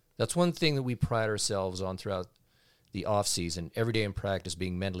 That's one thing that we pride ourselves on throughout the offseason, every day in practice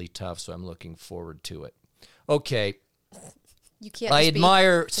being mentally tough, so I'm looking forward to it. Okay. You can't I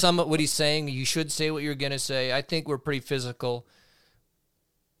admire some of what he's saying. You should say what you're going to say. I think we're pretty physical.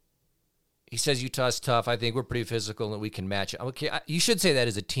 He says Utah's tough. I think we're pretty physical and that we can match it. Okay, you should say that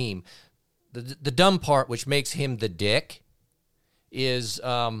as a team. The dumb part, which makes him the dick, is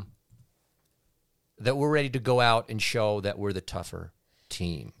that we're ready to go out and show that we're the tougher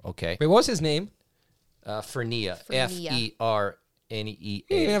team. Okay. Wait, what was his name? Fernea. Fernea. He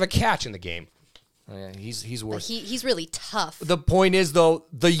didn't even have a catch in the game. Yeah, he's worth. He's really tough. The point is, though,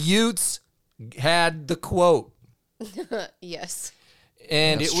 the Utes had the quote. Yes.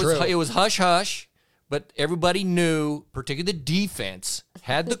 And That's it was true. hush hush, but everybody knew, particularly the defense,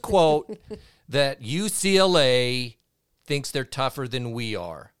 had the quote that UCLA thinks they're tougher than we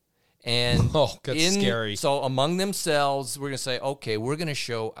are. And that's scary. So among themselves, we're going to say, okay, we're going to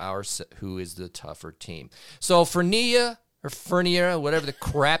show who is the tougher team. So Fernea, whatever the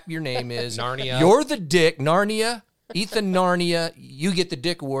crap your name is. Narnia. You're the dick. Narnia, Ethan Narnia, you get the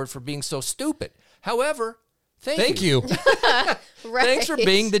dick award for being so stupid. However, thank you. Right. Thanks for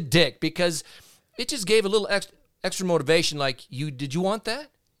being the dick, because it just gave a little extra motivation. Like, did you want that,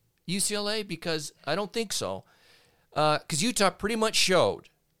 UCLA? Because I don't think so. Because Utah pretty much showed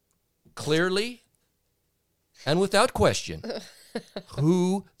clearly and without question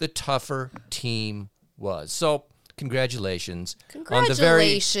who the tougher team was. So congratulations on the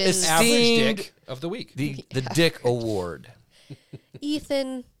very Congratulations. Average esteemed dick of the week. the Dick Award.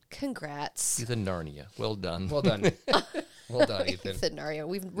 Ethan, congrats. Ethan Narnia, well done. Well done. Well done, Ethan. Ethan Nario,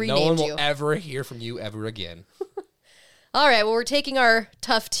 we've No renamed one will you. ever hear from you ever again. All right, well, we're taking our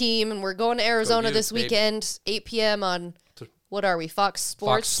tough team and we're going to Arizona Utes, this baby. weekend, 8 p.m. on, what are we, Fox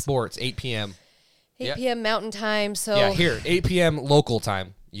Sports? Fox Sports, 8 p.m. 8 Yep. p.m. Mountain Time. So Yeah, here, 8 p.m. local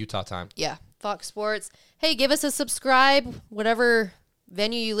time, Utah time. Yeah, Fox Sports. Hey, give us a subscribe, whatever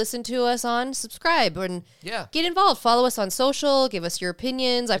venue you listen to us on, subscribe and Yeah. get involved. Follow us on social. Give us your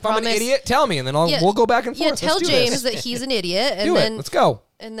opinions. I If I'm promise. an idiot, tell me, and then we'll go back and forth. Yeah, tell Let's do James this. that he's an idiot, and Do then it. Let's go.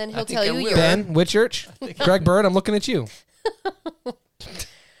 and then he'll think tell I you will. you're Ben Whitchurch, Greg Bird, I'm looking at you.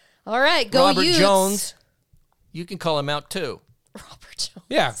 all right. Go Robert Utes. Jones, you can call him out too. Robert Jones.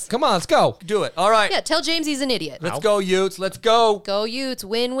 Yeah, come on, let's go. Do it. All right. Yeah, tell James he's an idiot. Let's go, Utes. Let's go. Go Utes.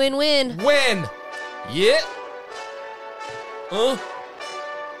 Win, win, win. Win. Yeah.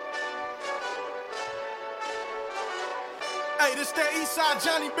 Hey, this that Eastside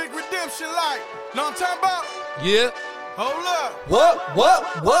Johnny Big Redemption like. Know what I'm talking about? Yeah. Hold up. What?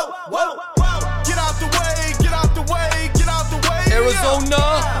 Get out the way, get out the way, get out the way.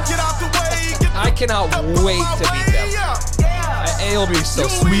 Arizona. Get out the way, get I cannot wait to beat them. yeah. It'll be so You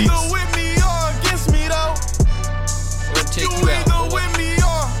sweet. either win